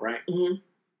 years now, right? Mm-hmm.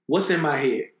 What's in my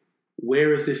head?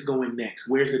 Where is this going next?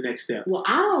 Where's the next step? Well,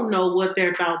 I don't know what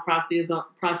their thought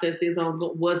process is on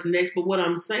what's next, but what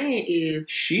I'm saying is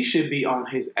she should be on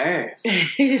his ass.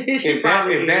 if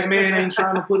that man ain't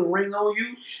trying to put a ring on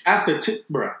you after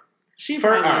bruh. She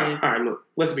probably is. All right, look,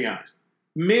 let's be honest.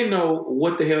 Men know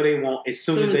what the hell they want as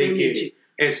soon as they get it.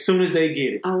 As soon as they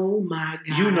get it. Oh my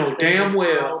God. You know damn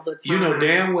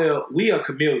well we are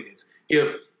chameleons.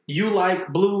 If you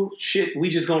like blue shit, we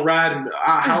just gonna ride and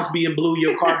our house being blue,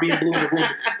 your car being blue in the room.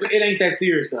 It ain't that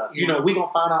serious to us. Yeah. We gonna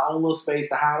find our own little space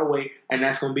to hide away, and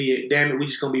that's gonna be it. Damn it, we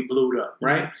just gonna be blued up,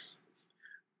 right?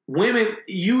 Mm-hmm. Women,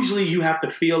 usually you have to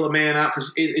feel a man out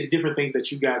because it's different things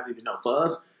that you guys need to know. For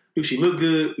us, do she look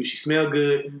good? Do she smell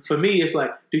good? Mm-hmm. For me, it's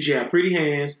like, do she have pretty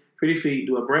hands, pretty feet?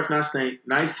 Do her breath not stink?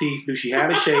 Nice teeth? Do she have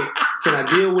a shape? Can I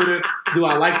deal with her? Do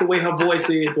I like the way her voice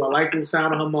is? Do I like the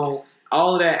sound of her moan?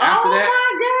 All of that. After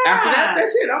that,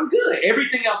 that's it. I'm good.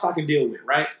 Everything else I can deal with,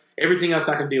 right? Everything else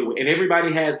I can deal with. And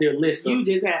everybody has their list. You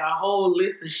just had a whole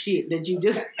list of shit that you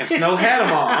just... And Snow had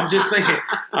them all. I'm just saying.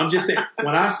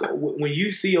 When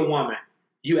you see a woman,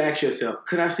 you ask yourself,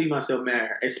 could I see myself marry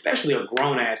her? Especially a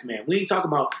grown-ass man. We ain't talking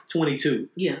about 22.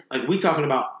 Yeah. Like, we talking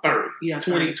about 30. Yeah,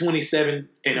 20, 27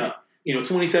 and up.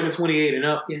 27, 28 and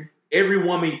up. Yeah. Every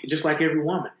woman, just like every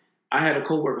woman. I had a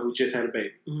coworker who just had a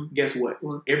baby. Mm-hmm. Guess what?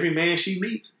 Every man she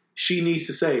meets, she needs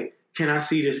to say, can I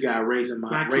see this guy raising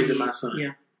my son?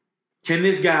 Yeah. Can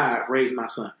this guy raise my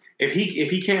son? If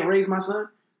he can't raise my son,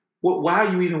 why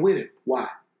are you even with him? Why?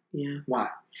 Yeah. Why?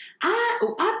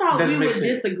 I thought we would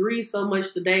disagree so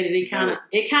much today that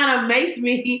it kind of makes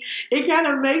me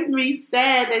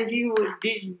sad that you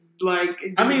didn't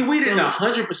like. I mean, we didn't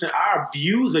 100%. Our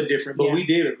views are different, but we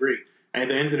did agree. At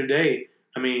the end of the day,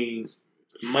 I mean.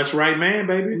 Much right man,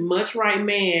 baby. Much right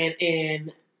man.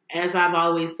 And as I've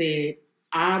always said,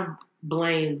 I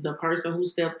blame the person who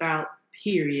stepped out,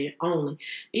 period, only.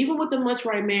 Even with the much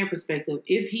right man perspective,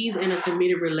 if he's in a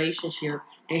committed relationship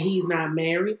and he's not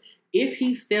married, if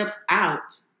he steps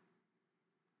out,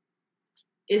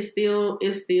 it's still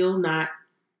not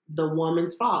the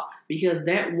woman's fault. Because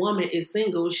that woman is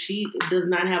single. She does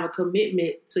not have a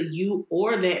commitment to you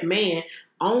or that man.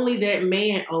 Only that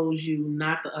man owes you,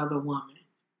 not the other woman.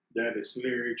 That is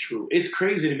very true. It's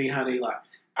crazy to me how they like,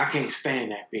 I can't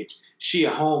stand that bitch. She a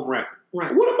home wrecker.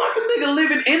 Right. What about the nigga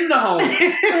living in the home? What the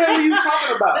hell are you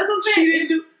talking about? That's what I'm saying. She didn't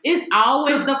do. It's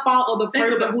always the fault of the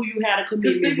person who you had a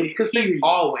commitment with. Because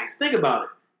always think about it.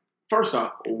 First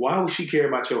off, why would she care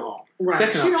about your home? Right.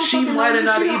 Second off, she might have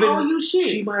not even known about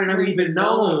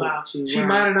you. She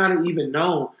might have not even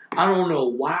known. I don't know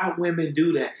why women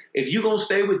do that. If you gonna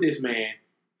stay with this man,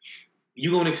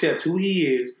 you're going to accept who he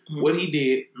is, what he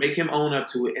did, make him own up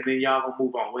to it, and then y'all going to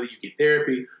move on. Whether you get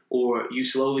therapy or you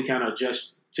slowly kind of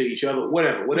adjust to each other,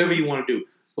 whatever you want to do.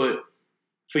 But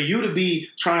for you to be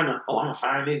trying to, I'm going to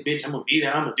find this bitch, I'm going to be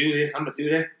there, I'm going to do this, I'm going to do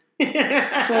that.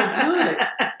 For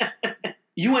what?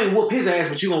 You ain't whoop his ass,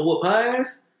 but you going to whoop her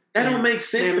ass? That don't make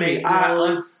sense to me. I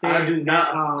do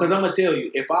not. Because I'm going to tell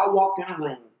you, if I walked in a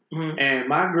room and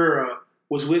my girl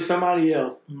was with somebody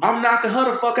else, I'm knocking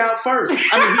her the fuck out first.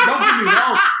 I mean, don't get me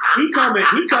wrong.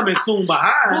 He coming soon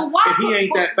behind if he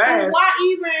ain't that fast.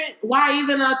 Why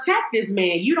even attack this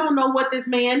man? You don't know what this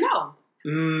man know.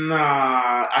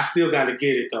 Nah, I still got to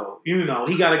get it though. You know,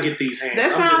 he got to get these hands.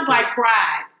 That sounds like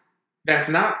pride. That's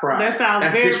not pride.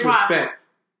 That's very disrespect.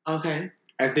 Pride. Okay.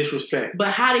 That's disrespect. But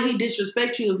how did he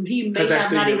disrespect you if he may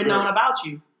have not even known about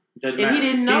you? If he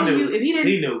didn't know you, if he didn't,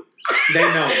 he knew. They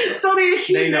know. So then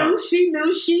she knew. No,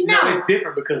 it's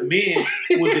different because men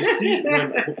will deceive.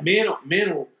 Men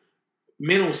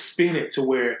will spin it to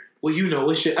where, well, you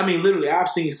know, it should. I mean, literally, I've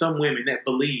seen some women that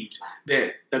believed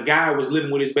that the guy was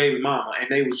living with his baby mama, and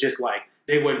they was just like,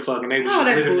 they wasn't fucking. They was just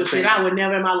that's living bullshit. the same. I would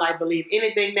never in my life believe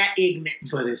anything that ignorant.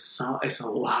 But it's a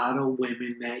lot of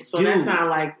women that so do. That sound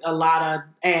like a lot of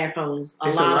assholes. A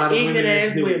lot of ignorant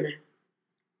ass women.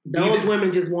 Those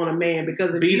women just want a man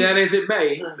because that as it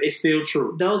may, it's still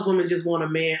true. Those women just want a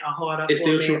man, a hard up. It's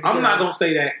still true. I'm not gonna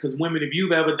say that because women, if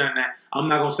you've ever done that, I'm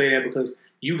not gonna say that because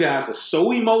you guys are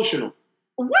so emotional.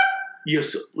 What? You're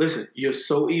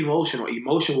so emotional.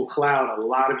 Emotion will cloud a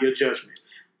lot of your judgment.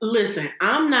 Listen,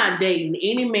 I'm not dating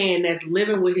any man that's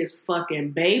living with his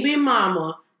fucking baby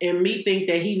mama and me think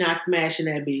that he not smashing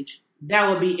that bitch. That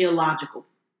would be illogical.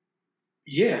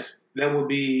 Yes, that would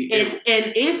be. And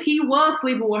if he was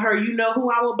sleeping with her, you know who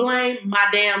I would blame? My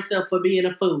damn self for being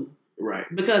a fool. Right.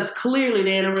 Because clearly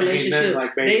they're in a relationship. Ain't nothing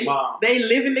like baby mom. They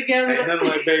living together. Ain't nothing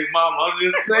like baby mom. I'm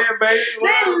just saying, baby mom.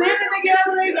 They living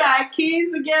together. They got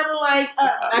kids together. Like,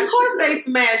 of course they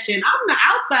smashing. I'm the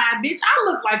outside bitch. I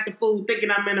look like the fool thinking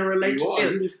I'm in a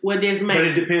relationship with this man. But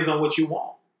it depends on what you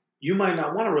want. You might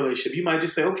not want a relationship. You might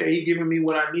just say, okay, he giving me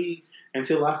what I need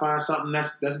until I find something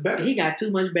that's better. He got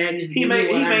too much baggage. He may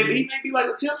be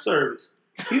like a temp service.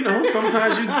 You know,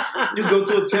 sometimes you go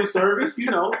to a temp service, you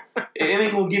know, it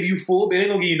ain't gonna give you it ain't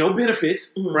gonna give you no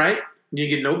benefits, right? You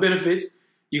get no benefits.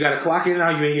 You gotta clock in and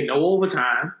out, you ain't getting no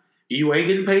overtime. You ain't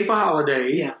getting paid for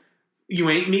holidays. Yeah. You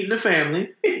ain't meeting the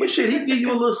family. But shit, he give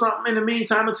you a little something in the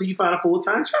meantime until you find a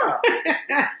full-time job.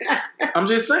 I'm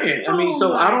just saying. I mean,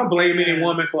 so I don't blame any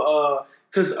woman for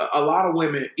because a lot of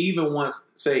women, even once,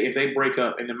 say, if they break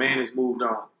up and the man has moved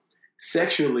on,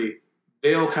 sexually,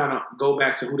 they'll kind of go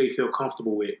back to who they feel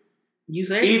comfortable with. You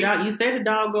say the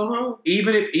dog go home.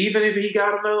 Even if he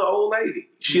got another old lady,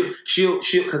 she'll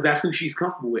because that's who she's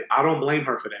comfortable with. I don't blame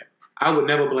her for that. I would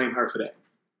never blame her for that.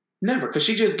 Never, because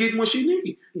she just getting what she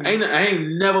need. Mm-hmm. I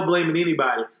ain't never blaming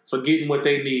anybody for getting what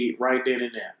they need right then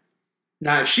and there.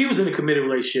 Now, if she was in a committed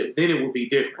relationship, then it would be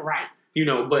different, right? You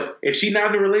know, but if she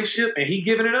not in a relationship and he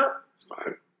giving it up,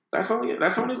 fine. That's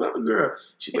on his other girl.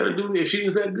 She better do it. If she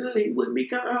was that good, he wouldn't be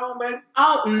coming home, baby.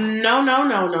 Oh, no. No.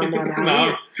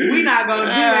 We're not going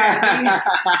to do that.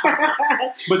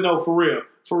 But no, for real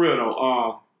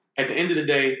though. At the end of the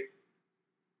day,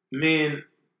 men,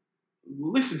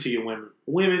 listen to your women.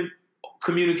 Women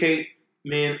communicate,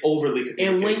 men overly communicate.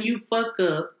 And when you fuck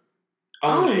up,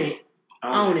 own it.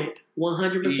 Own it.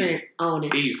 100% own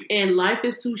it. Easy. And life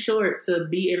is too short to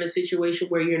be in a situation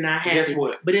where you're not happy. Guess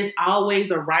what? But it's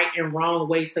always a right and wrong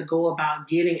way to go about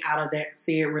getting out of that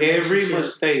said relationship. Every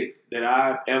mistake that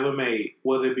I've ever made,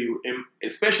 whether it be,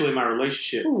 especially in my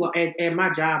relationship. Ooh, at my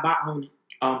job, I own it.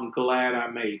 I'm glad I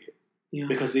made it. Yeah.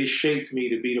 Because it shaped me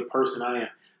to be the person I am.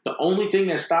 The only thing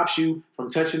that stops you from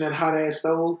touching that hot ass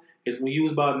stove is when you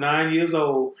was about 9 years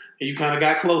old and you kind of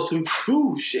got close to,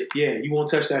 ooh, shit, yeah, you won't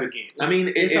touch that again. I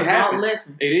mean, it happens.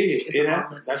 Lesson. It is. It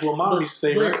happens. That's what mom used to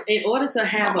say. But in order to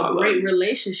have a great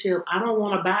relationship, I don't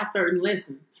want to buy certain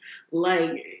lessons.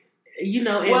 Like, you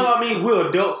know. Well, I mean, we're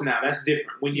adults now. That's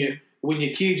different. When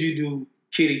you're kids, you do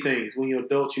kiddie things. When you're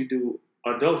adults, you do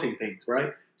adulting things,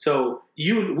 right? So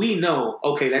we know,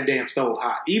 okay, that damn stove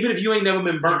hot. Even if you ain't never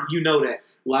been burnt, you know that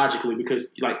logically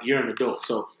because like you're an adult.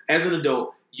 So as an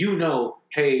adult, you know,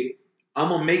 hey, I'm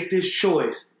going to make this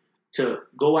choice to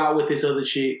go out with this other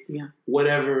chick,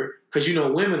 whatever. Because, you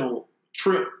know, women will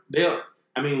trip.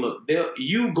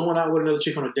 You going out with another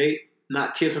chick on a date,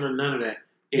 not kissing her, none of that.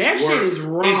 That shit is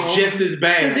wrong. It's just as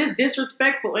bad. Because it's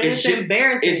disrespectful and it's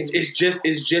embarrassing. It's just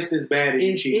as bad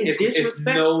as cheating. It's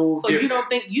disrespectful. So you don't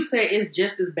think, you say it's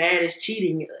just as bad as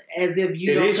cheating as if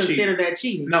you don't consider that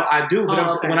cheating. No, I do.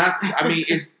 But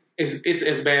it's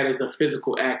as bad as the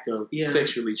physical act of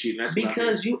sexually cheating. That's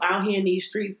because you out here in these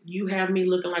streets, you have me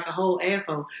looking like a whole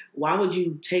asshole. Why would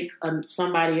you take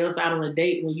somebody else out on a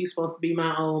date when you supposed to be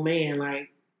my old man?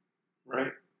 Like,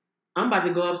 right? I'm about to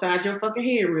go upside your fucking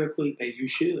head real quick. Hey, you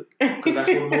should, because that's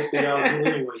what most of y'all do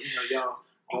anyway. You know,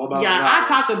 y'all All about yeah,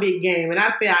 violence. I talk a big game, and I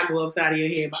say I go upside of your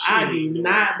head, but I do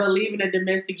not believe in the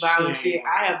domestic violence shit.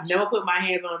 I have never put my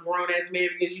hands on a grown-ass man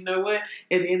because you know what? At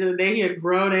the end of the day, he's a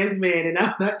grown-ass man, and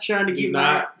I'm not trying to get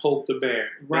not poke the bear.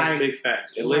 Right. That's big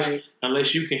facts.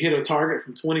 Unless you can hit a target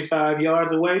from 25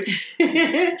 yards away.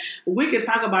 We could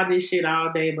talk about this shit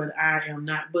all day, but I am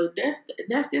not. But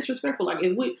that's disrespectful. Like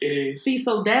if we see,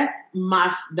 so that's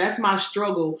my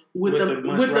struggle with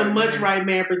the much right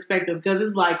man perspective, because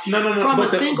it's like from a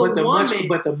single woman.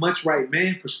 But the much right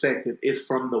man perspective is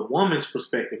from the woman's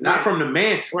perspective, not from the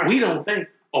man. Right. We don't think,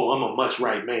 oh, I'm a much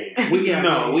right man.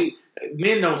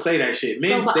 Men don't say that shit.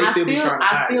 Men, they still be trying to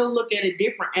hide. I still look at it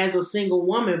different as a single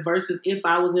woman versus if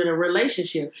I was in a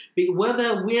relationship.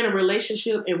 Whether we're in a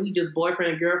relationship and we just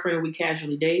boyfriend and girlfriend and we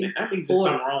casually date, I think there's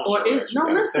something wrong.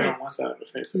 Listen. On one side of the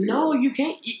fence. No, you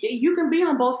can't. You can be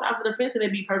on both sides of the fence and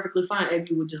it'd be perfectly fine if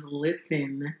you would just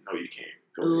listen. No, you can't.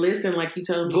 Listen, like you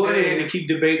told me. Go ahead and keep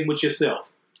debating with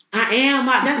yourself. I am.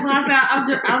 That's why I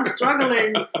said I'm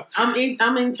struggling.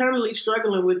 I'm internally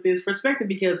struggling with this perspective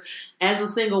because as a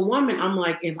single woman, I'm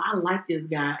like, if I like this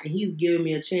guy and he's giving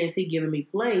me a chance, he's giving me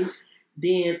play,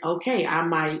 then okay, I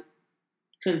might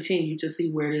continue to see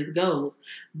where this goes.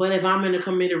 But if I'm in a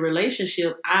committed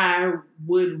relationship, I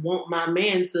would want my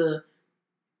man to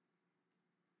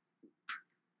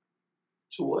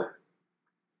what?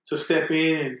 To step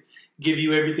in and give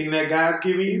you everything that guy's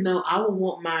giving you? No, I would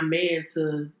want my man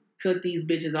to cut these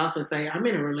bitches off and say, I'm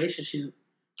in a relationship.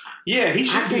 Yeah, he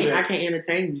should do that. I can't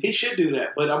entertain you. He should do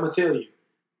that. But I'm going to tell you,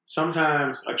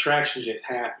 sometimes attraction just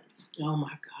happens. Oh, my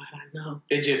God, I know.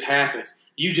 It just happens.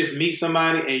 You just meet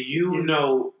somebody and you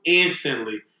know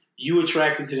instantly you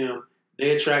attracted to them.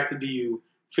 They attracted to you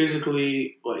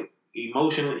physically, like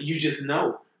emotionally. You just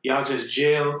know. Y'all just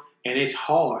gel and it's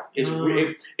hard. It's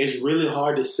really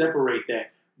hard to separate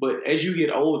that. But as you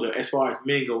get older, as far as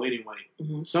men go anyway,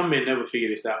 some men never figure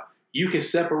this out. You can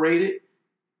separate it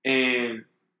and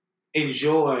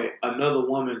enjoy another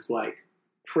woman's like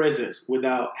presence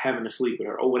without having to sleep with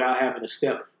her or without having to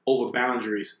step over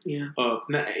boundaries. Yeah.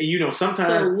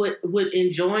 Sometimes. So would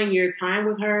enjoying your time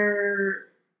with her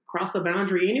cross a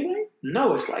boundary anyway?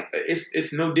 No, it's like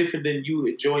it's no different than you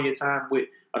enjoying your time with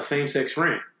a same-sex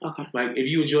friend. Okay. Like if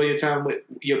you enjoy your time with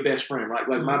your best friend, like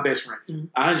my best friend,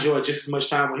 I enjoy just as much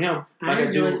time with him. Like I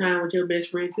enjoy time with your best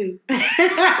friend too.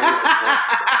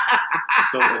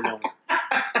 So annoying.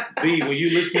 B, when you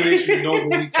listen to this, you know what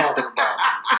we talking about.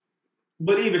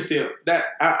 But even still,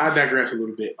 that I digress a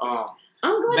little bit. I'm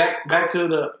glad. Back to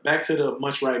the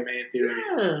much right man theory.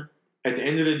 Yeah. At the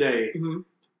end of the day,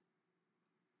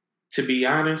 to be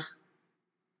honest,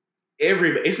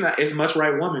 it's much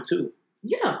right woman too.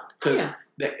 Yeah, because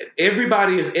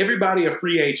everybody a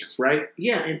free agent, right?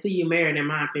 Yeah, until you're married, in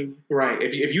my opinion. Right.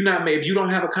 If you don't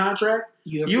have a contract,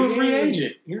 you're a free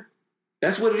agent. Yeah,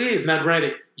 that's what it is. Now,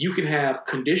 granted, you can have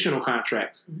conditional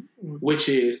contracts,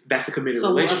 that's a committed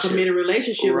relationship. So a committed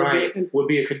relationship would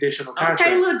be a conditional contract.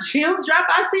 Okay, little gem drop.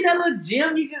 I see that little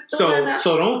gem. You just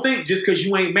so don't think just because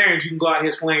you ain't married, you can go out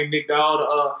here slaying dick to all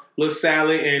the little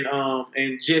Sally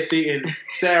and Jesse and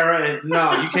Sarah and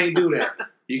no, you can't do that.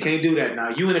 You can't do that now.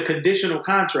 You in a conditional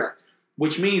contract,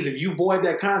 which means if you void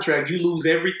that contract, you lose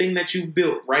everything that you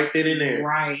built right then and there.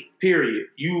 Right. Period.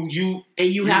 You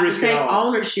have to take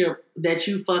ownership that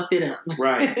you fucked it up.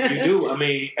 Right. You do. I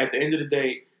mean, at the end of the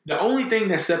day, the only thing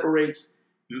that separates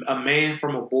a man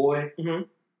from a boy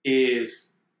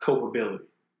is culpability,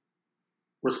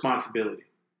 responsibility,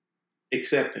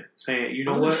 accepting, saying, you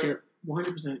know ownership, what?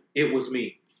 100%. It was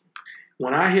me.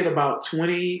 When I hit about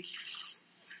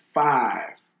 25,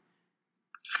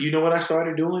 you know what I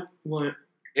started doing? What?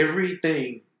 Every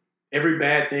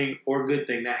bad thing or good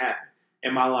thing that happened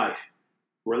in my life,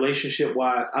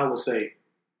 relationship-wise, I would say,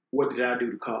 what did I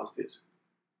do to cause this?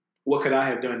 What could I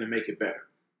have done to make it better?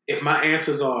 If my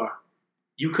answers are,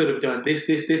 you could have done this,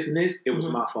 this, this, and this, it was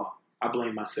my fault. I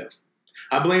blame myself.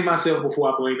 I blame myself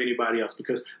before I blame anybody else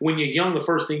because when you're young, the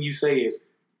first thing you say is,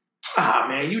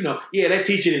 man, that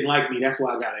teacher didn't like me. That's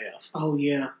why I got an F. Oh,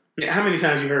 yeah. How many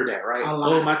times you heard that, right?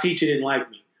 Oh, my teacher didn't like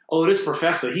me. Oh, this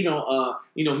professor, he don't,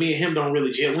 me and him don't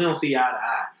really gel. We don't see eye to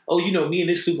eye. Oh, me and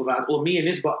this supervisor, or me and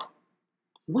this boss.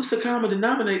 What's the common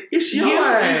denominator? It's your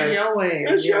ass. It's your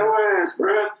ass. It's your ass,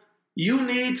 bro. You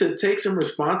need to take some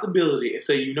responsibility and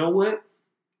say, you know what?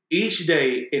 Each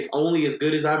day is only as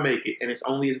good as I make it, and it's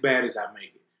only as bad as I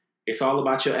make it. It's all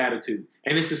about your attitude.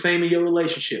 And it's the same in your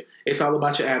relationship. It's all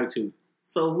about your attitude.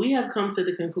 So we have come to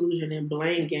the conclusion in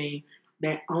Blame Game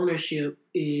that ownership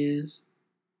is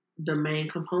the main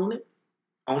component.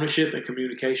 Ownership and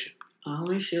communication.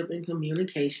 Ownership and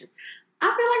communication. I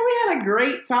feel like we had a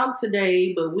great talk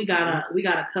today, but we got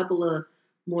a couple of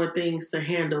more things to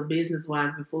handle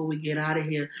business-wise before we get out of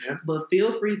here. Yep. But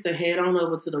feel free to head on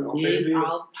over to the Wigs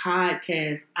Off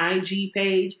Podcast IG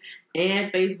page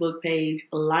and Facebook page.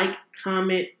 Like,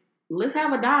 comment. Let's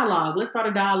have a dialogue. Let's start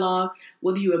a dialogue.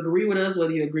 Whether you agree with us,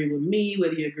 whether you agree with me,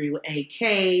 whether you agree with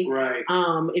AK. Right.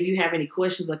 If you have any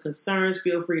questions or concerns,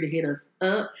 feel free to hit us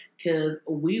up because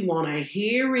we want to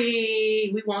hear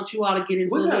it. We want you all to get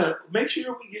into it. Make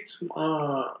sure we get some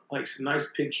some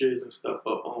nice pictures and stuff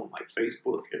up on like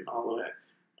Facebook and all of that.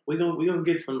 We're gonna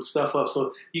get some stuff up.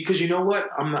 So because you know what?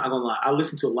 I'm not gonna lie. I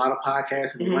listen to a lot of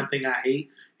podcasts, and the one thing I hate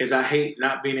is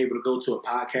not being able to go to a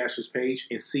podcaster's page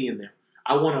and seeing them.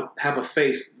 I want to have a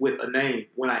face with a name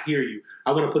when I hear you.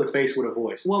 I want to put a face with a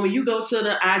voice. Well, when you go to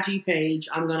the IG page,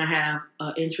 I'm going to have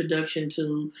an introduction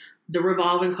to the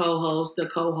revolving co-host, the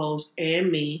co-host,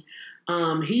 and me.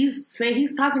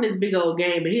 He's talking this big old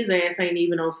game, but his ass ain't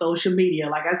even on social media.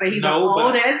 Like I say, he's an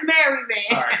old-ass married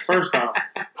man. All right, first off,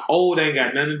 old ain't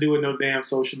got nothing to do with no damn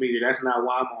social media. That's not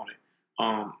why I'm on it.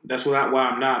 That's why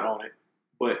I'm not on it.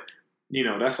 But,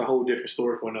 that's a whole different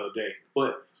story for another day.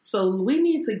 But so we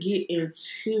need to get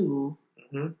into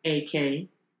AK.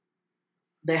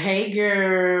 The hey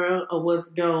girl,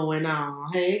 what's going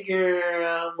on? Hey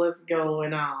girl, what's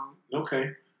going on?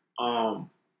 Okay. I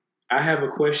have a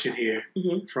question here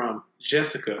from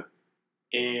Jessica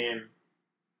in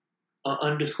an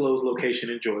undisclosed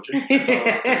location in Georgia. That's all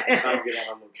I'm saying. I don't get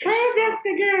out of location. Hey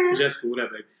Jessica girl. Jessica,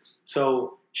 whatever.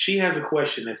 So she has a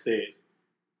question that says,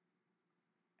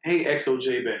 "Hey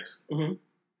XOJ Best.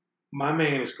 My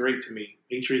man is great to me.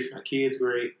 He treats my kids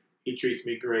great. He treats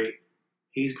me great.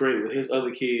 He's great with his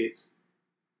other kids.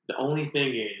 The only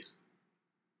thing is,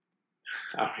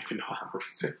 I don't even know how to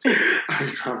say. I don't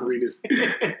even know how to read this.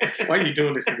 Why are you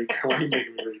doing this to me? Why are you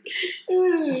making me read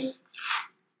this?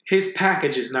 His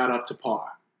package is not up to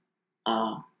par.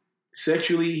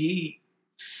 Sexually, he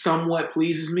somewhat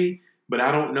pleases me, but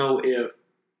I don't know if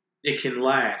it can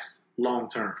last long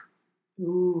term."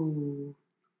 Ooh.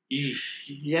 Eesh.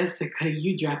 Jessica,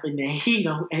 you dropping that heat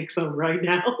on EXO right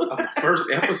now. On the first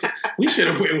episode, we should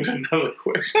have went with another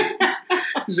question.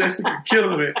 Jessica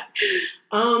killing it.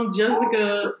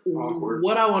 Jessica, awkward.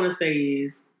 What I want to say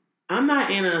is, I'm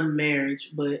not in a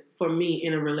marriage, but for me,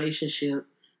 in a relationship,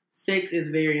 sex is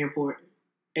very important,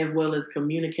 as well as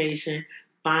communication,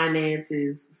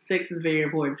 finances. Sex is very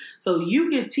important. So you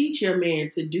can teach your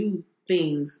man to do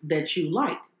things that you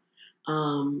like.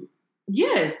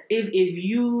 Yes, if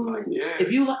you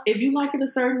like it a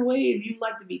certain way, if you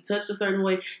like to be touched a certain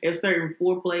way, if certain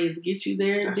foreplays get you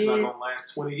there, that's not gonna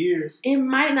last 20 years. It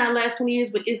might not last 20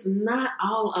 years, but it's not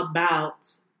all about.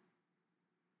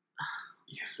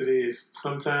 Yes, it is.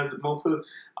 Sometimes most of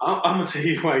I'm gonna tell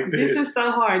you like this. This is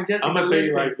so hard, Jessica. I'm gonna tell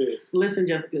you like this. Listen,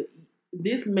 Jessica.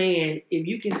 This man, if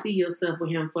you can see yourself with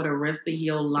him for the rest of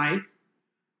your life,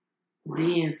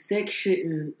 then sex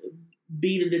shouldn't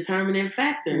be the determining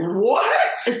factor.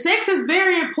 What? Sex is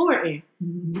very important.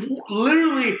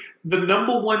 Literally, the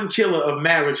number one killer of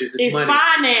marriages is money.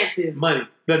 Finances. Money.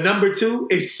 The number two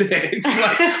is sex.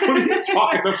 Like, what are you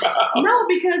talking about? No,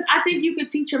 because I think you could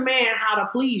teach a man how to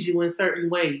please you in certain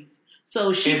ways.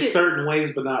 So certain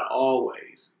ways, but not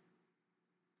always.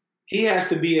 He has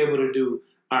to be able to do.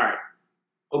 All right.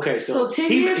 Okay, so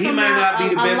 10 years he from might now, not be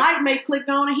the best. A light may click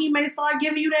on and he may start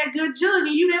giving you that good jug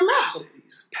and you didn't love him.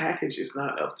 His package is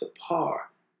not up to par.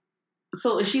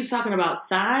 So is she talking about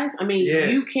size? I mean, yes.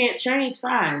 You can't change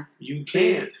size. You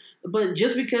can't. But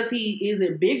just because he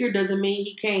isn't bigger doesn't mean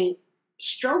he can't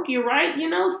stroke you, right?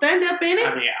 Stand up in it.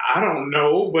 I mean, I don't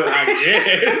know, but I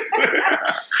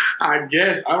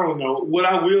guess. I don't know. What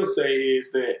I will say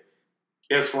is that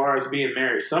as far as being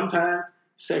married, sometimes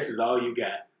sex is all you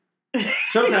got.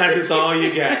 Sometimes it's all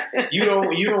you got. You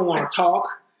don't want to talk.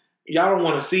 Y'all don't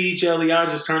want to see each other. Y'all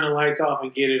just turn the lights off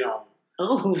and get it on.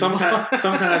 Oh,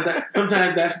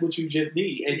 sometimes that's what you just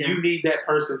need, and you need that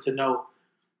person to know.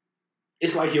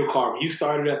 It's like your car. When you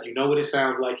start it up, you know what it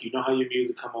sounds like. You know how your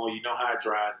music come on. You know how it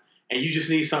drives, and you just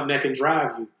need something that can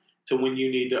drive you to when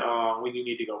you need to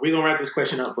go. We're gonna wrap this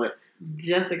question up, but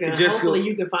Jessica, hopefully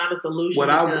you can find a solution. What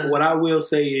I will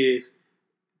say is,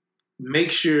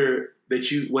 make sure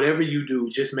that whatever you do,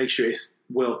 just make sure it's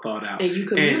well thought out. And you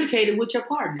communicate it with your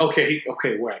partner. Okay,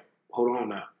 wait. Hold on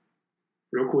now.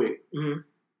 Real quick. Mm-hmm.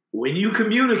 When you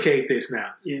communicate this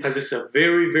now, because it's a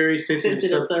very, very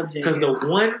sensitive subject. Because the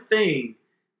one thing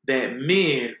that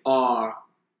men are,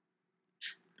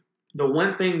 the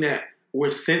one thing that we're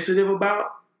sensitive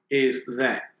about is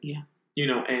that. Yeah.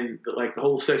 And like the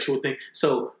whole sexual thing.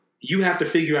 So you have to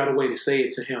figure out a way to say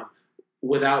it to him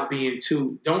without being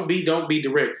too. Don't be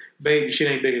direct. Baby, shit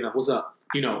ain't big enough. What's up?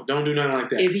 don't do nothing like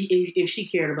that. If she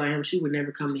cared about him, she would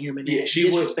never come to him in that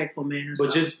disrespectful manner.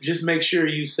 But just make sure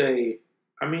you say,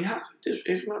 I mean,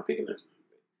 it's not picking up.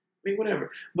 I mean, whatever.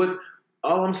 But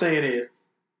all I'm saying is,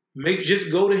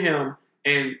 just go to him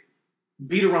and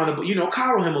beat around the,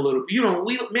 coddle him a little. We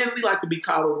like to be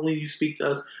coddled when you speak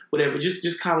to us, whatever.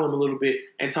 Just coddle him a little bit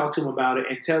and talk to him about it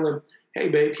and tell him, hey,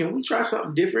 babe, can we try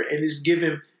something different? And just give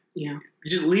him,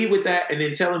 just lead with that and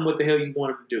then tell him what the hell you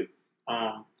want him to do.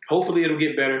 Hopefully it'll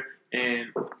get better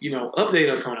and, update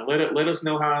us on it. Let us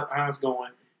know how it's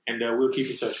going. And we'll keep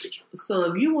in touch with you.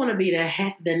 So if you want to be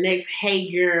the next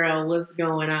hey girl, what's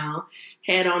going on,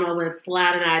 head on over and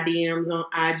slide in our DMs on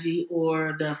IG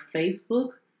or the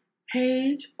Facebook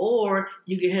page, or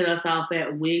you can hit us off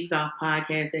at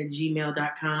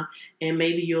wigsoffpodcast@gmail.com, and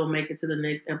maybe you'll make it to the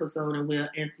next episode and we'll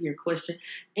answer your question.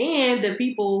 And the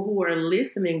people who are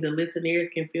listening, the listeners,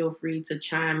 can feel free to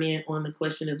chime in on the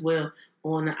question as well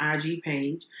on the IG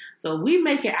page. So we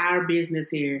make it our business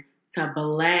here to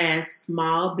blast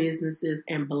small businesses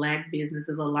and Black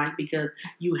businesses alike, because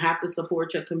you have to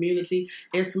support your community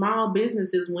and small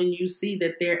businesses when you see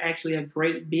that they're actually a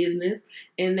great business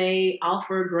and they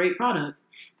offer great products.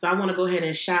 So I want to go ahead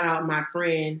and shout out my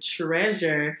friend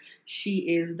Treasure.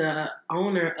 She is the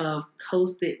owner of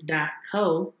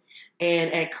Coasted.co,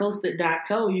 and at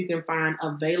Coasted.co you can find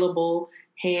available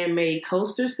handmade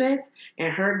coaster sets,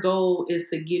 and her goal is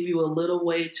to give you a little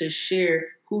way to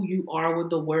share who you are with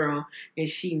the world, and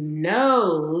she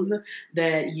knows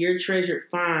that your treasured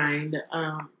find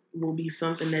will be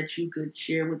something that you could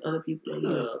share with other people that you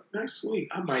love. That's sweet.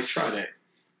 I might try that.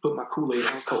 Put my Kool-Aid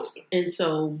on a coaster. And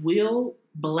so we'll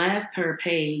blast her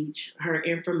page, her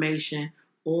information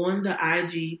on the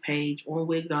IG page on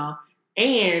Wigs Off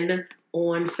and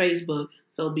on Facebook.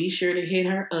 So be sure to hit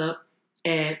her up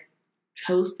at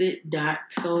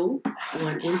Coasted.co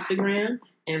on Instagram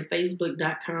and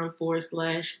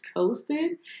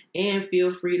Facebook.com/Coasted. And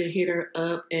feel free to hit her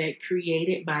up at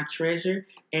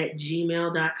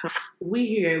createdbytreasure@gmail.com. We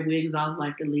here at Wigs Off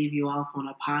like to leave you off on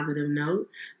a positive note.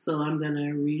 So I'm going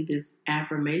to read this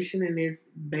affirmation, and it's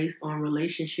based on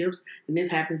relationships. And this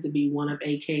happens to be one of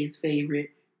AK's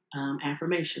favorite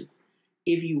affirmations.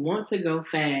 If you want to go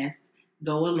fast,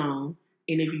 go alone.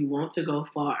 And if you want to go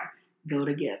far, go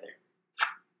together.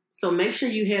 So make sure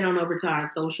you head on over to our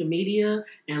social media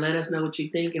and let us know what you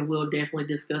think, and we'll definitely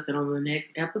discuss it on the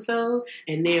next episode.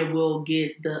 And then we'll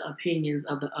get the opinions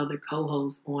of the other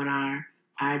co-hosts on our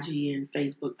IG and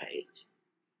Facebook page.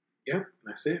 Yep,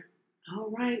 that's it. All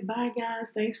right. Bye,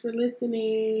 guys. Thanks for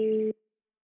listening.